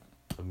natural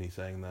of me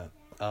saying that.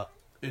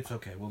 It's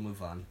okay, we'll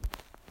move on.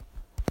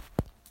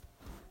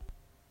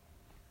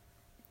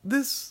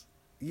 Because...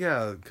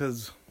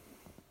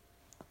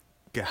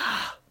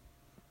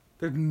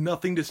 There's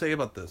nothing to say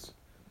about this.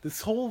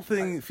 This whole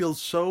thing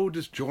feels so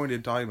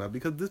disjointed talking about,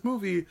 because this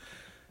movie...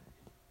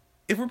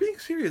 If we're being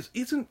serious,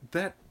 isn't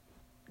that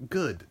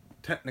good,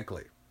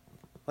 technically.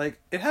 Like,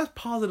 it has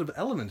positive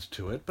elements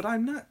to it, but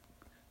I'm not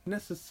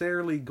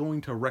necessarily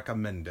going to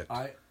recommend it.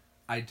 I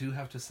do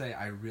have to say,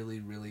 I really,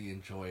 really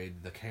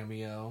enjoyed the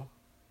cameo.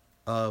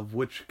 Of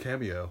which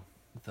cameo?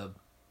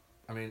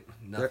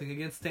 Nothing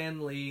against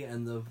Stan Lee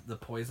and the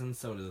Poison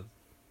Soda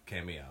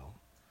cameo.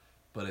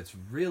 But it's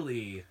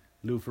really...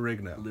 Lou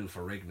Ferrigno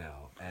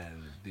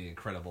and the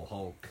Incredible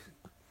Hulk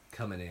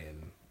coming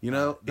in. You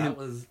know,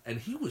 and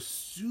he was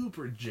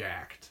super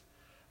jacked.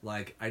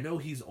 Like, I know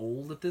he's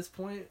old at this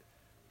point,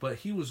 but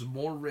he was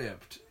more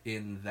ripped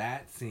in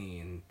that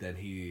scene than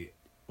he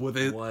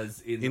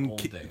was in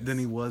old days. Than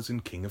he was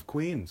in King of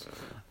Queens.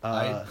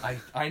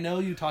 I know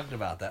you talked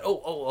about that.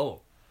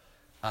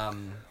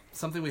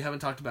 Something we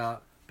haven't talked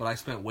about, but I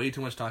spent way too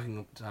much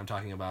time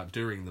talking about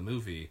during the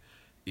movie,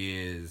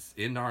 is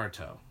in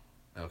Naruto.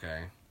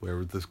 Okay. Where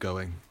was this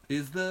going?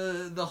 Is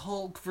the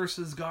Hulk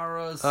versus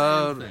Gaara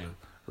same thing.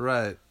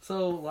 Right.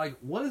 So, like,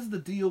 what is the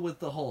deal with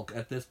the Hulk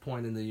at this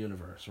point in the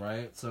universe,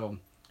 right? So,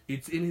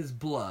 it's in his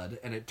blood,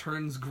 and it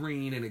turns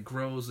green, and it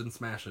grows and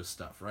smashes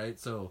stuff, right?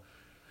 So,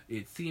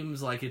 it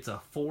seems like it's a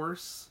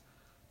force,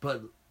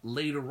 but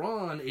later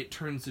on, it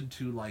turns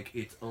into, like,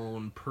 its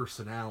own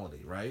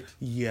personality, right?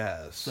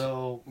 Yes.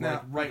 So,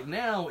 right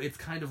now, it's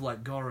kind of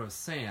like Gaara's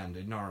sand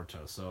in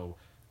Naruto. So,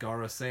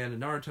 Gaara's sand in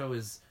Naruto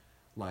is...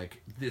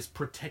 like this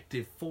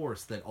protective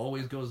force that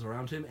always goes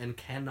around him and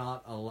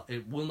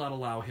it will not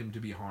allow him to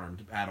be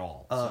harmed at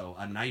all. So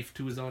a knife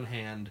to his own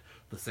hand,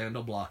 the sand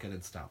will block it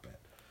and stop it.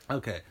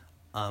 Okay.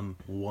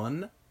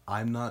 One,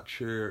 I'm not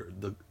sure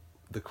the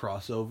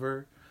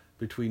crossover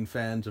between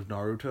fans of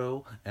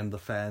Naruto and the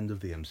fans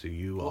of the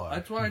MCU are.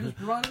 That's why I just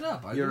brought it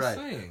up. You're right.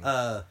 Saying.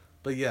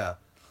 But yeah.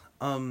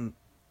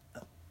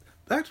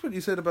 That's what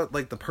you said about,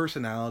 like, the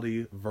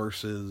personality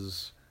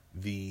versus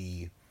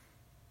the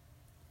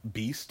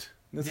beast,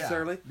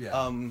 necessarily.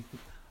 Yeah.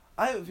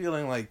 I have a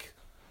feeling like,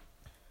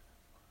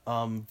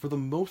 for the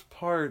most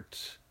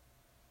part,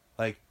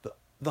 like,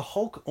 the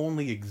Hulk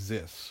only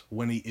exists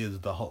when he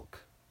is the Hulk.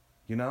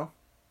 You know?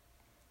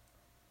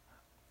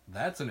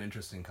 That's an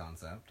interesting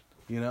concept.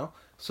 You know?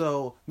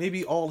 So,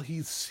 maybe all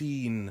he's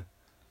seen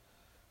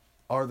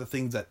are the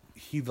things that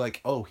he's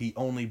like, oh, he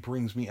only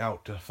brings me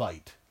out to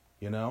fight.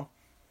 You know?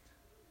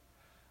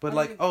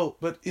 But,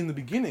 but in the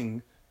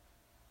beginning...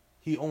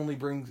 He only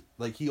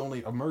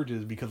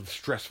emerges because of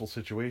stressful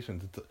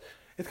situations.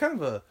 It's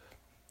kind of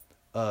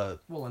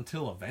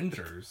until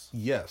Avengers.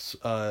 Yes.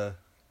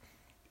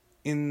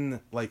 In,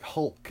 like,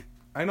 Hulk,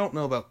 I don't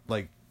know about,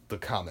 like, the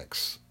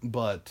comics,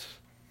 but,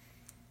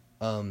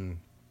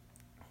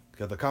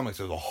 Because the comics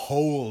is a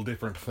whole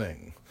different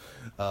thing.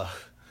 And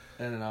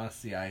then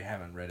honestly, I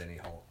haven't read any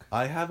Hulk.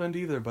 I haven't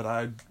either, but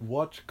I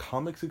watch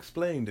Comics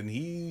Explained, and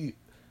he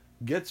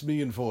gets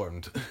me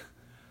informed.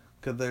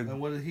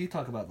 And what did he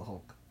talk about the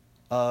Hulk?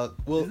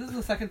 Well, Is this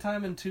the second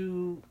time in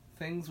 2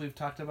 things we've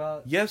talked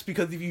about? yes,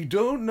 because if you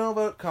don't know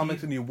about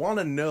comics and you want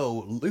to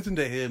know, listen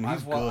to him.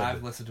 He's good.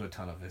 I've listened to a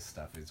ton of his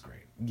stuff. He's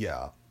great.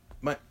 Yeah.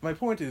 My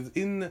point is,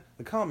 in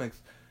the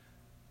comics,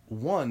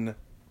 one,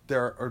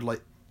 there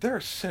are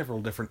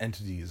several different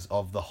entities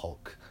of the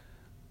Hulk.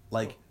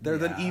 Like, they're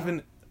Yeah. than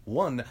even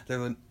one,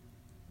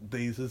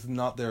 this is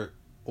not their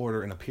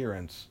order in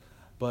appearance,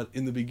 but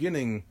in the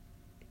beginning,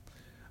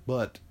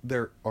 but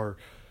there are,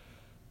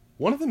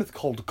 one of them is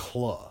called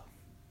Claw.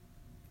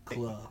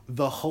 Claw.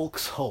 The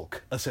Hulk's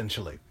Hulk,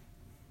 essentially.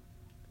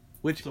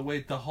 Which, So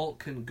wait, the Hulk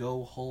can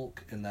go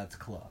Hulk, and that's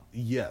Claw.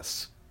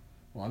 yes.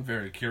 Well, I'm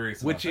very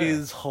curious about Which that.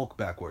 is Hulk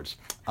backwards.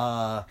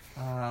 Makes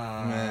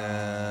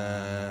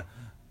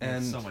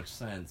And so much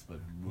sense, but...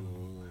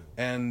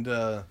 And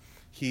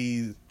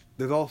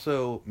there's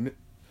also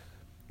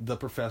the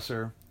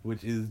Professor,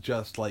 which is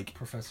just like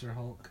Professor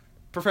Hulk?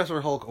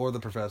 Professor Hulk or the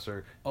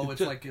Professor. Oh,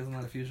 just, isn't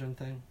that a fusion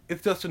thing?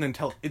 it's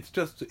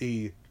just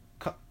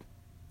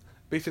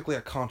basically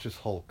a conscious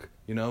Hulk.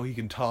 You know, he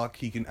can talk,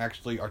 he can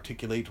actually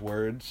articulate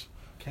words.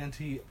 Can't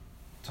he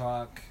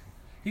talk?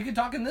 He can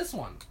talk in this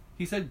one.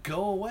 He said,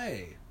 "Go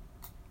away,"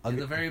 in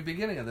the very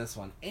beginning of this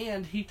one,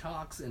 and he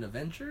talks in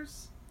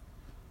Avengers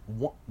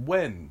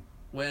When?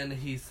 when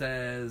he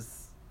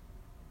says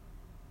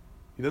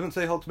He doesn't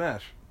say Hulk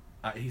smash.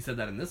 he said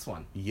that in this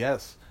one,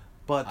 Yes,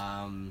 but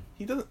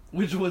he doesn't.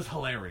 which was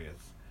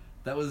hilarious.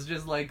 That was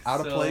just like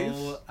Out of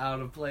place? Out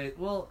of place.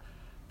 Well,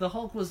 the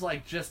Hulk was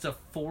like just a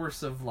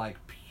force of like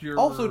pure.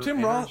 Also,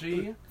 Tim Roth,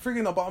 energy.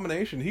 freaking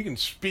Abomination, he can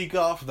speak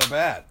off the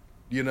bat.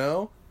 You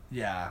know.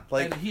 Yeah,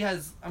 Like, and he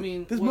has. I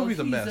mean, this movie's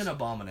a mess. He's an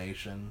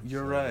Abomination.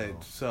 You're so-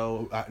 right.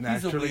 So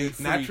He's a weird freak.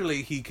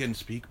 naturally, he can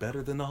speak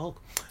better than the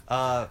Hulk.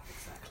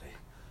 Exactly.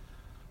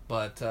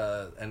 But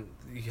and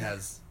he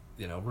has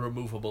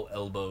removable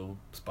elbow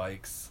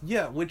spikes.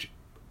 Yeah, which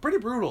pretty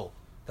brutal.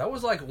 That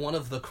was like one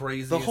of the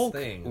craziest The Hulk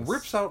things.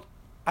 rips out.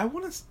 I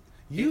want to.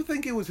 You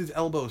think it was his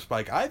elbow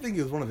spike? I think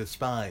it was one of his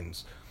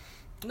spines.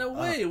 No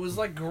way! It was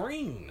like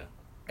green,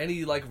 and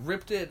he like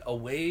ripped it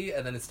away,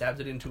 and then it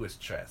stabbed it into his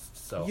chest.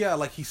 So Yeah,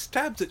 like he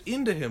stabs it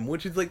into him,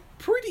 which is like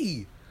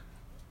pretty,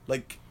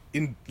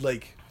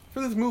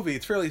 for this movie,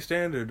 it's fairly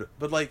standard.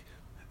 But like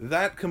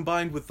that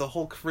combined with the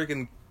Hulk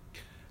friggin'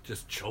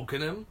 just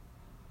choking him.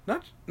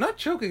 not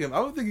choking him.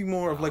 I was thinking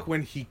more of like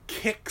when he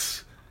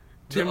kicks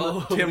Tim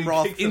when he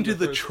Roth kicks him into the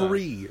the first time.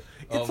 tree.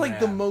 It's Oh, like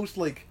the man. most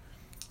like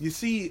you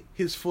see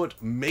his foot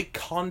make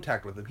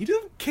contact with him. He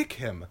doesn't kick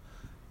him.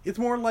 It's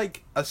more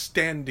like a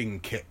standing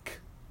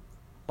kick.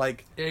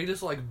 Like Yeah, he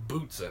just like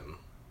boots him.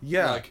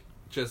 yeah, Like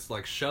just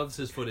like shoves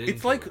his foot into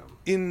it's like him.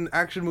 in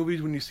action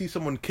movies when you see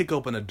someone kick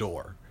open a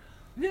door.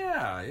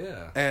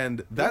 Yeah.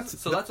 And that's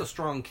a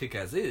strong kick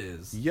as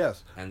is.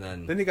 yes. And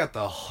then Then you got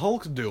the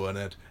Hulk doing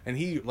it, and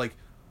he like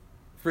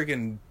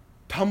freaking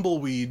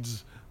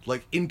tumbleweeds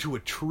like into a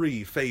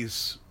tree,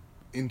 face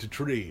into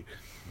tree.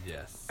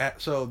 yes,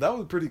 So that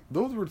was pretty.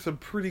 Those were some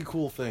pretty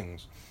cool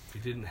things. he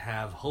didn't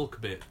have Hulk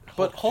bit.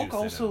 But Hulk juice in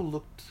also him.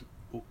 looked.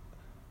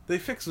 They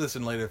fixed this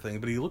in later things,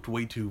 but he looked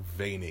way too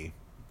veiny,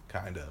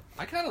 kind of.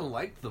 I kind of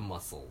liked the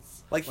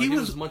muscles. Like, he it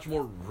was much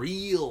more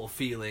real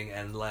feeling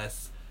and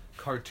less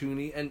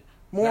cartoony, and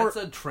More- that's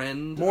a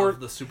trend More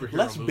of the superhero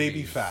less movies.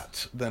 baby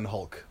fat than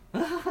Hulk.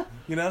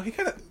 You know, he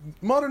kind of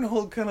modern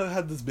Hulk kind of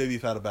had this baby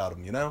fat about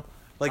him. You know,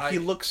 like he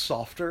I- looks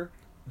softer.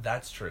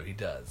 That's true. He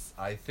does.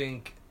 I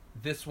think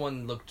this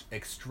one looked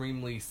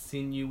extremely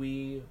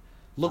sinewy.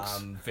 Looks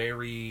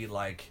very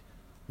like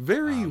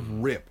very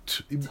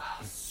ripped.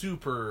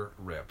 super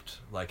ripped.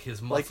 Like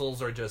his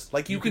muscles are just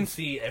like you you can can-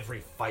 see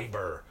every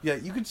fiber. Yeah,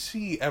 you could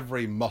see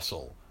every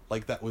muscle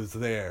like that was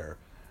there.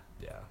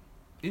 Yeah.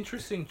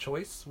 Interesting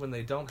choice when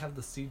they don't have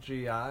the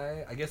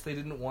CGI. I guess they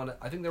didn't want to.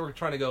 I think they were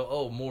trying to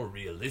go, more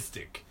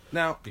realistic.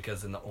 Now,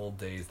 Because in the old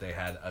days they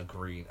had a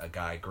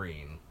guy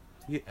green,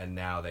 Yeah. and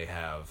now they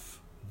have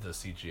the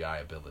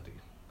CGI ability.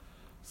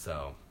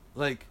 So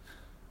like,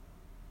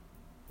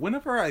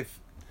 whenever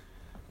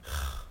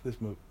this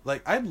movie,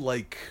 I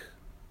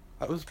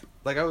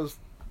was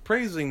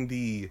praising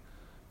the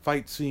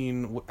fight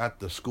scene at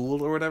the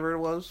school or whatever it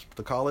was,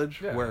 the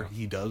college, Yeah. where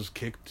he does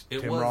kick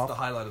it Tim was Roth. the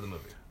highlight of the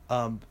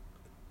movie.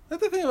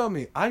 That's the thing about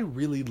me. I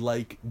really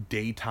like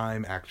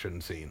daytime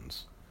action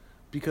scenes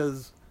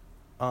because,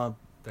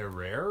 They're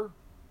rare.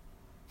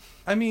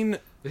 I mean,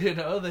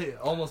 They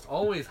almost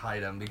always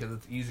hide them because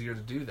it's easier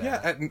to do that.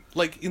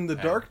 yeah, in the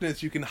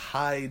darkness, you can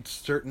hide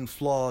certain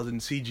flaws in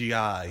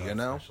CGI. You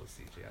know,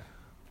 Especially CGI.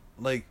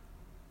 like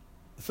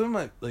some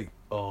of my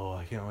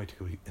I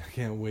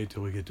can't wait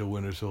till we get to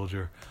Winter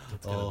Soldier.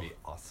 It's gonna be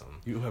awesome.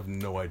 You have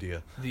no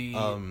idea.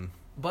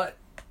 But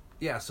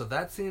yeah, so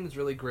that scene is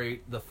really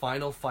great. The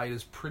final fight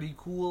is pretty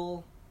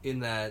cool in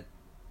that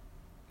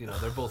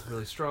they're both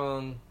really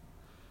strong.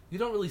 you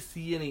don't really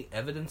see any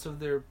evidence of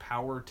their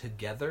power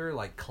together,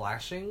 like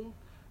clashing.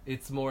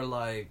 It's more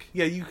like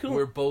Yeah, you can.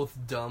 we're both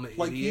dumb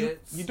Like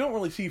idiots. you don't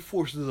really see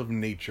forces of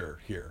nature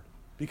here,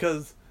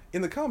 because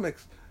in the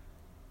comics,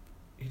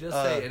 He does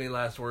say any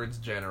last words,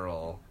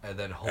 General, and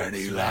then Hulk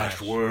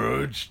smash.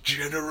 words,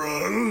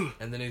 General?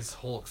 And then he's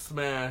Hulk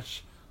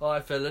smash. Oh, I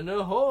fell in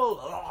a hole.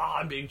 Oh,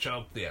 I'm being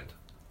choked. The end.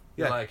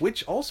 Yeah, Like,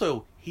 which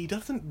also he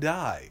doesn't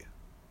die.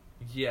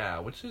 yeah,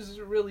 which is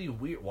really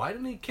weird. Why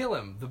didn't he kill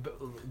him? The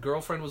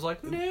girlfriend was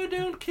like, "No,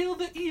 don't kill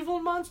the evil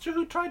monster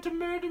who tried to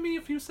murder me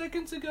a few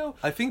seconds ago."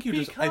 I think you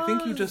just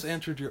Because-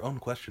 answered your own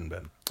question,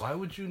 Ben. Why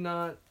would you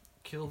not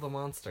kill the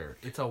monster?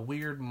 It's a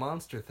weird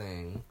monster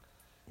thing,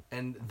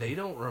 and they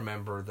don't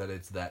remember that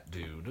it's that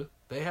dude.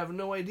 They have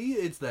no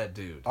idea it's that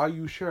dude. Are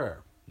you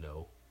sure?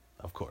 No.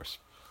 Of course.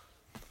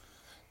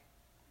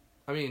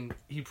 I mean,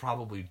 he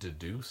probably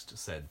deduced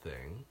said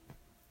thing.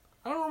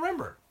 I don't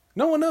remember.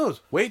 No one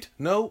knows. Wait,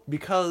 no,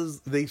 because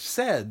they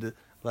said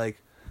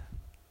like,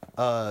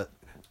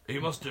 He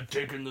must have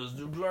taken the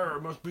Zublar.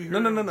 It must be here.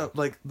 no.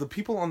 Like the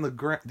people on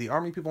the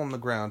army people on the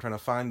ground trying to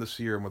find the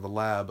serum or the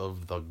lab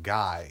of the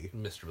guy.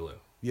 Mr. Blue.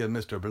 Yeah,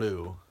 Mr.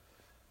 Blue.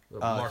 The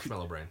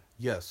Marshmallow Brain.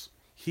 Yes,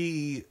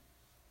 he,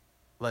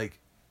 like,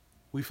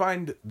 we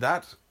find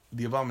that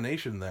the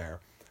Abomination there,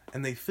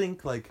 and they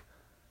think like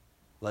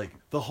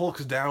the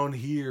Hulk's down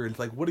here. It's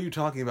like, what are you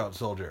talking about,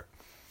 soldier?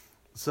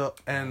 So,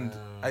 and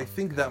I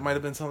think that might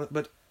have been something,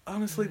 but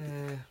honestly,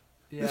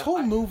 Yeah, this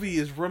whole movie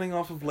is running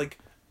off of like,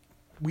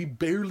 we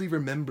barely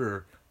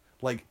remember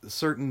like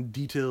certain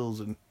details,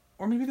 and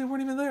or maybe they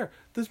weren't even there.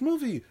 This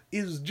movie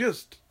is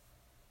just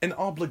an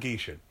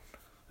obligation.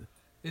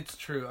 It's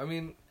true. I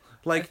mean,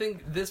 Like, I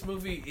think this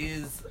movie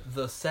is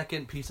the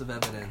second piece of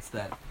evidence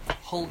that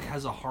Hulk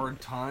has a hard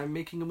time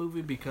making a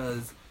movie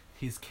because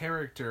his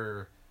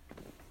character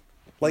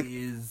Like-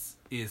 is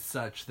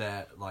such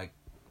that, like,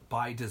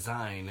 by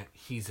design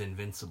he's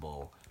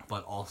invincible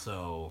but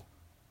also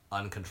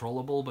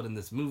uncontrollable. But in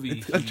this movie,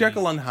 it's a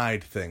Jekyll and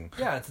Hyde thing.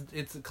 Yeah,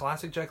 it's a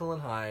classic Jekyll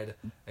and Hyde,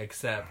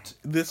 except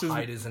This is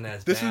Hyde isn't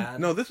as this bad. is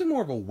no, this is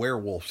more of a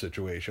werewolf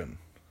situation.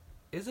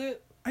 Is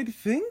it? I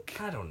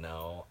think. I don't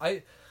know.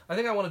 I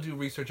think I want to do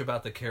research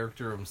about the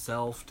character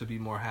himself to be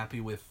more happy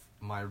with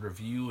my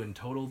review in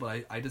total,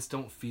 but I just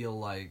don't feel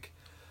like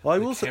Well, I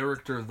the will say,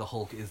 character of the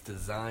Hulk is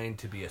designed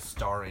to be a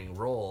starring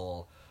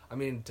role. I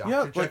mean, Dr. Yeah,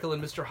 like- Jekyll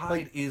and Mr.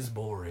 Hyde is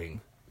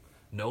boring.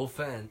 No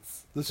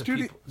offense The to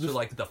studio- people, to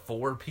like the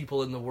 4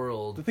 people in the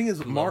world The thing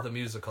is, who love the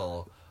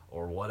musical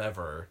or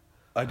whatever.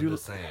 I I'm do.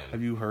 just saying.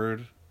 Have you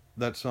heard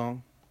that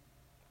song?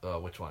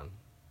 Which one?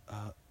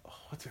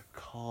 What's it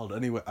called?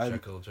 Anyway,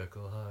 Jekyll,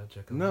 Hyde,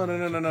 Jekyll. no.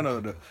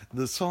 Hyde,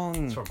 The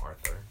song. It's from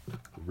Arthur,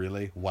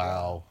 Really?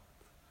 Wow.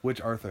 Which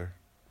Arthur?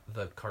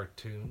 the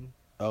cartoon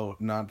Oh,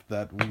 not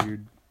that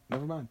weird.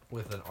 Never mind.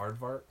 with an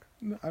aardvark.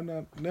 No, I'm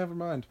not. Never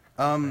mind.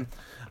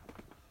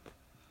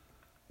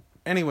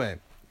 Anyway,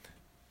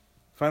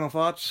 final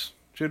thoughts.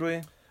 Should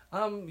we?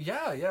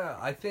 Yeah.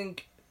 I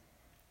think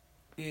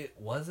it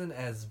wasn't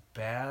as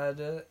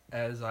bad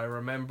as I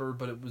remember,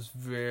 but it was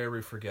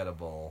very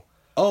forgettable.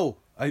 Oh,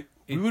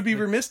 we would be it-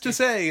 remiss to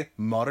say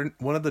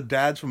one of the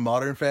dads from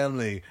Modern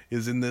Family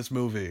is in this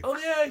movie. Oh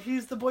yeah,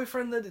 he's the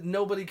boyfriend that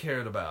nobody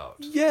cared about.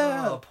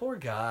 Yeah. Oh, poor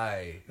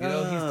guy. You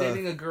know, he's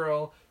dating a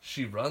girl.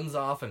 She runs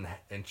off and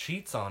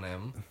cheats on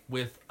him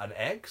with an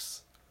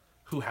ex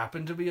who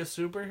happened to be a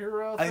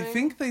superhero I thing.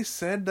 think they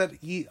said that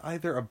he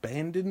either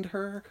abandoned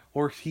her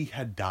or he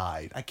had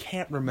died. I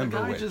can't the remember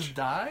guy which. just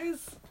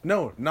dies.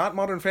 No, not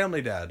Modern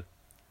Family Dad.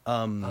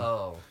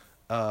 Oh.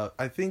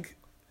 I think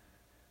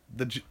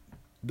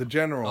the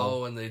general.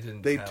 Oh, and they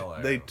didn't they tell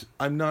her. they.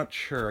 I'm not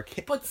sure. I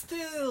can't. But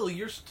still,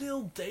 you're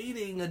still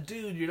dating a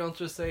dude. You don't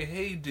just say,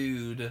 "Hey,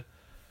 dude,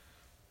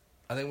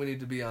 I think we need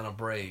to be on a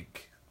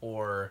break,"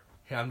 or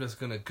 "Hey, I'm just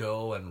gonna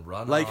go and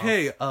run." Like, off.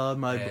 hey, and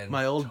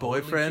my old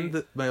totally boyfriend,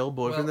 cheat. Well,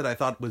 that I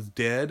thought was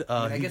dead.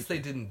 I he- guess they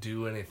didn't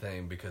do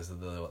anything because of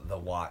the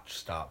watch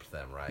stopped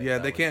them, right? Yeah,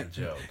 That they was can't.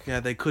 the joke.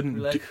 Yeah, they couldn't.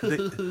 Like-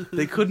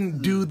 They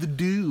couldn't do the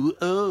do.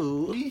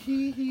 Oh.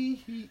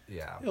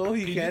 Yeah. Oh,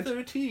 he can't.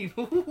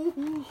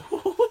 PG-13.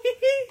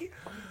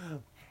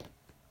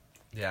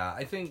 Yeah,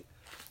 I think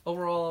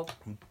overall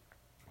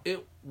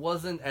it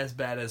wasn't as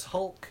bad as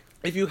Hulk.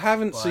 If you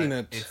haven't But seen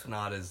it,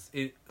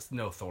 it's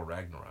no Thor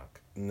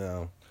Ragnarok.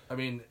 no. I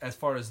mean, as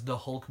far as the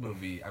Hulk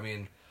movie, I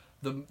mean,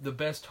 the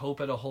best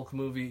hope at a Hulk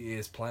movie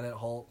is Planet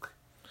Hulk.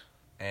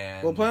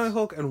 And Well, Planet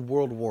Hulk and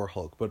World War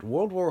Hulk, but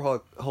World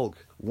War Hulk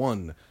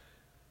 1,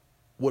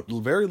 what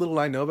very little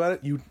I know about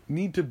it, you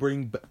need to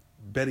bring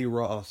Betty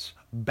Ross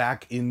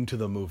back into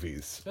the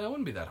movies. that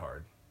wouldn't be that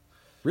hard.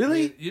 Really?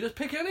 I mean, you just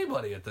pick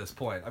anybody at this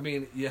point. I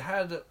mean, you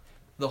had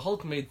the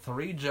Hulk made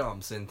 3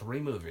 jumps in 3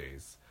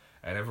 movies,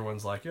 and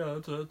everyone's like, "Yeah,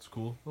 that's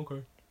cool,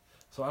 okay."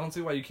 So I don't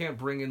see why you can't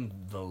bring in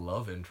the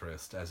love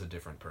interest as a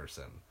different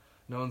person.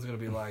 No one's gonna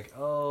be like,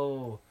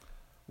 "Oh,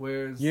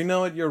 where's You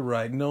know what? You're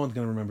right. No one's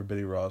going to remember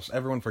Betty Ross.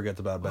 Everyone forgets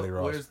about Betty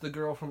Ross. Where's the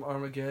girl from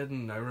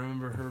Armageddon? I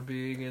remember her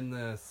being in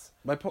this.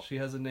 My po- She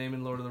has a name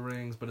in Lord of the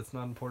Rings, but it's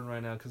not important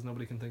right now because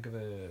nobody can think of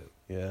it.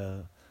 Yeah.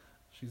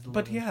 She's the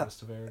But love yeah.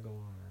 interest of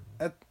Aragorn.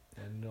 At-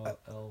 And no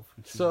elf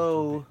who chooses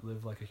so- to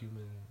live like a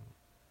human.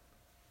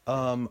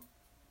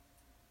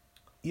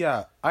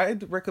 Yeah,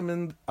 I'd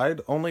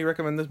only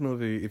recommend this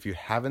movie if you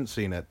haven't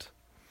seen it,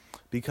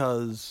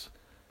 because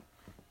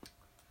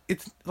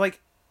it's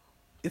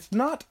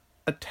not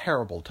a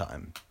terrible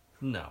time.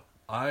 No.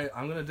 I'm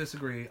going to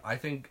disagree. I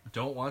think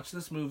don't watch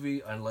this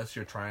movie unless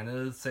you're trying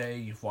to say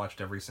you've watched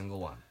every single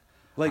one.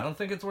 Like, I don't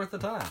think it's worth the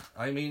time.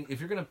 I mean, if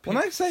you're going to pick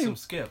when I say some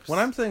skips... When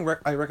I'm saying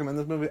I recommend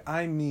this movie,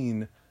 I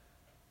mean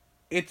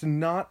it's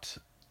not...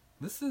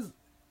 This is...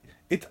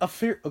 It's a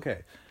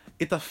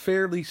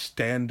fairly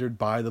standard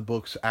by the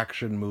books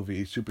action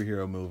movie,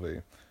 superhero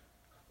movie.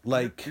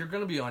 Like, You're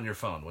going to be on your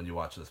phone when you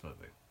watch this movie.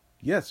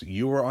 yes,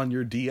 you were on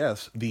your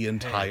DS the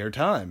entire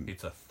time.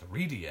 It's a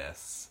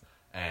 3DS,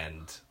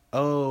 and...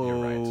 Oh,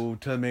 You're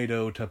right.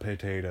 tomato to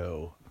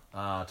potato.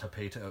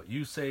 Potato.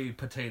 You say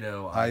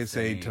potato. I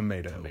say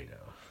tomato.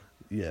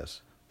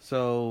 Yes.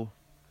 So,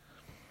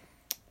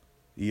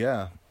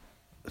 yeah.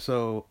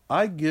 So,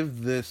 I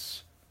give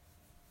this...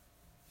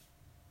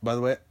 By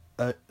the way,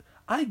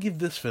 I give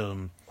this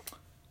film...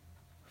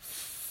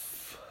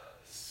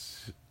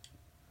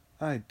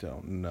 I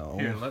don't know.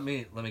 Here, let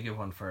me give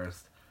one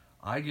first.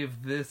 I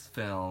give this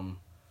film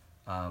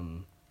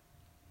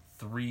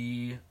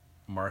 3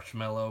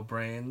 marshmallow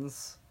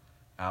brains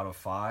out of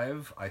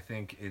 5. I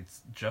think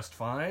it's just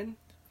fine,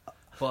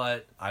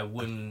 but I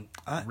wouldn't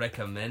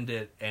recommend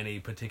it any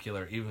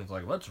particular. Even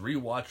like, let's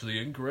rewatch The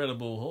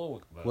Incredible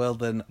Hulk. That's Well,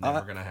 then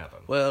never gonna happen.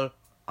 Well,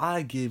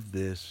 I give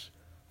this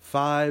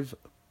 5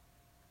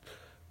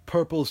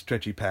 purple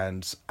stretchy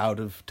pants out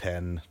of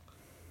 10.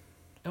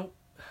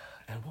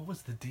 And what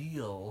was the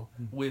deal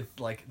with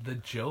like the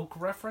joke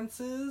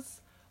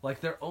references?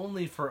 Like, they're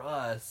only for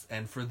us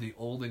and for the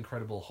old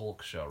Incredible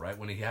Hulk show, right?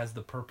 When he has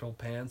the purple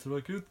pants, they're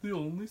like, it's the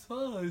only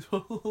size.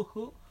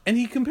 And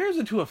he compares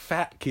it to a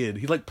fat kid.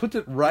 He like puts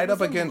it right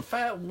up against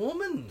fat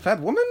woman.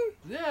 fat woman.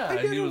 Yeah, I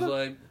and he get was it.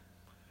 like,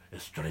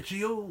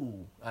 stretchy-o.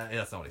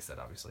 That's not what he said,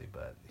 obviously,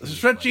 but... he was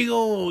Stretchy like,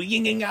 oh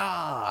ying yang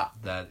ah.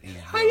 that is...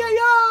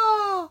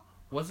 Hi-ya-ya!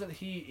 Wasn't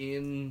he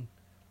in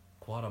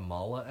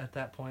Guatemala at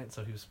that point,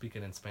 so he was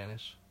speaking in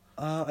Spanish?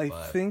 I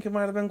But- think it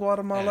might have been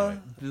Guatemala.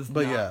 Anyway, does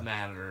but not yeah.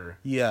 matter.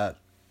 Yeah.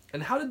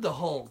 And how did the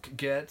Hulk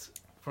get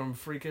from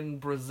freaking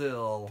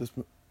Brazil This,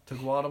 to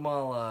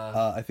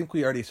Guatemala? I think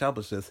we already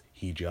established this.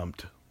 He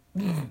jumped.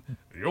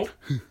 Yup.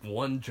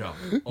 One jump.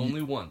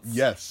 Only once.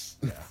 Yes.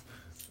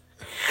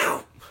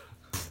 Yeah.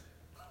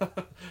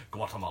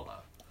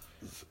 Guatemala.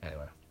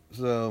 Anyway.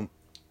 So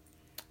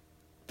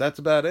that's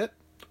about it.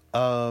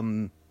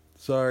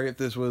 Sorry if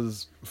this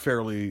was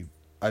fairly...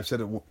 I've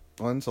said it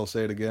once, I'll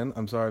say it again.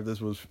 I'm sorry if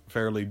this was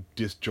fairly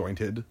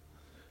disjointed.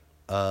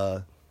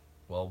 Well,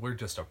 we're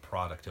just a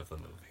product of the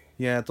movie.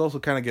 Yeah, it's also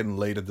kind of getting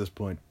late at this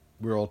point.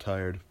 We're all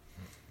tired.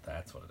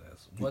 That's what it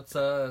is. What's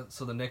so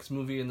the next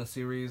movie in the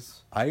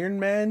series, Iron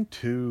Man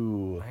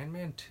 2. Iron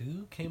Man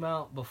 2 came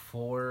out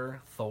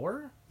before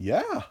Thor?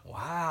 Yeah.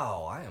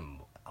 Wow, I am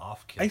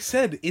off kilter. I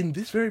said in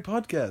this very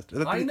podcast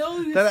that I know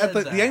you that said at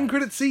the that. end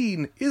credit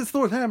scene is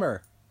Thor's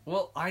hammer.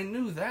 Well, I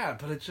knew that,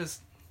 but it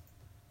just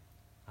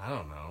I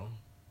don't know.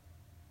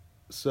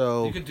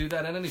 So You could do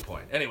that at any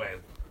point. Anyway,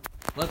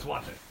 let's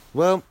watch it.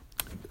 well,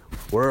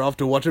 we're off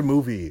to watch a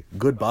movie.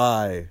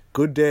 Goodbye,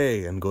 good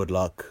day, and good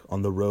luck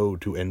on the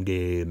road to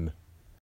Endgame.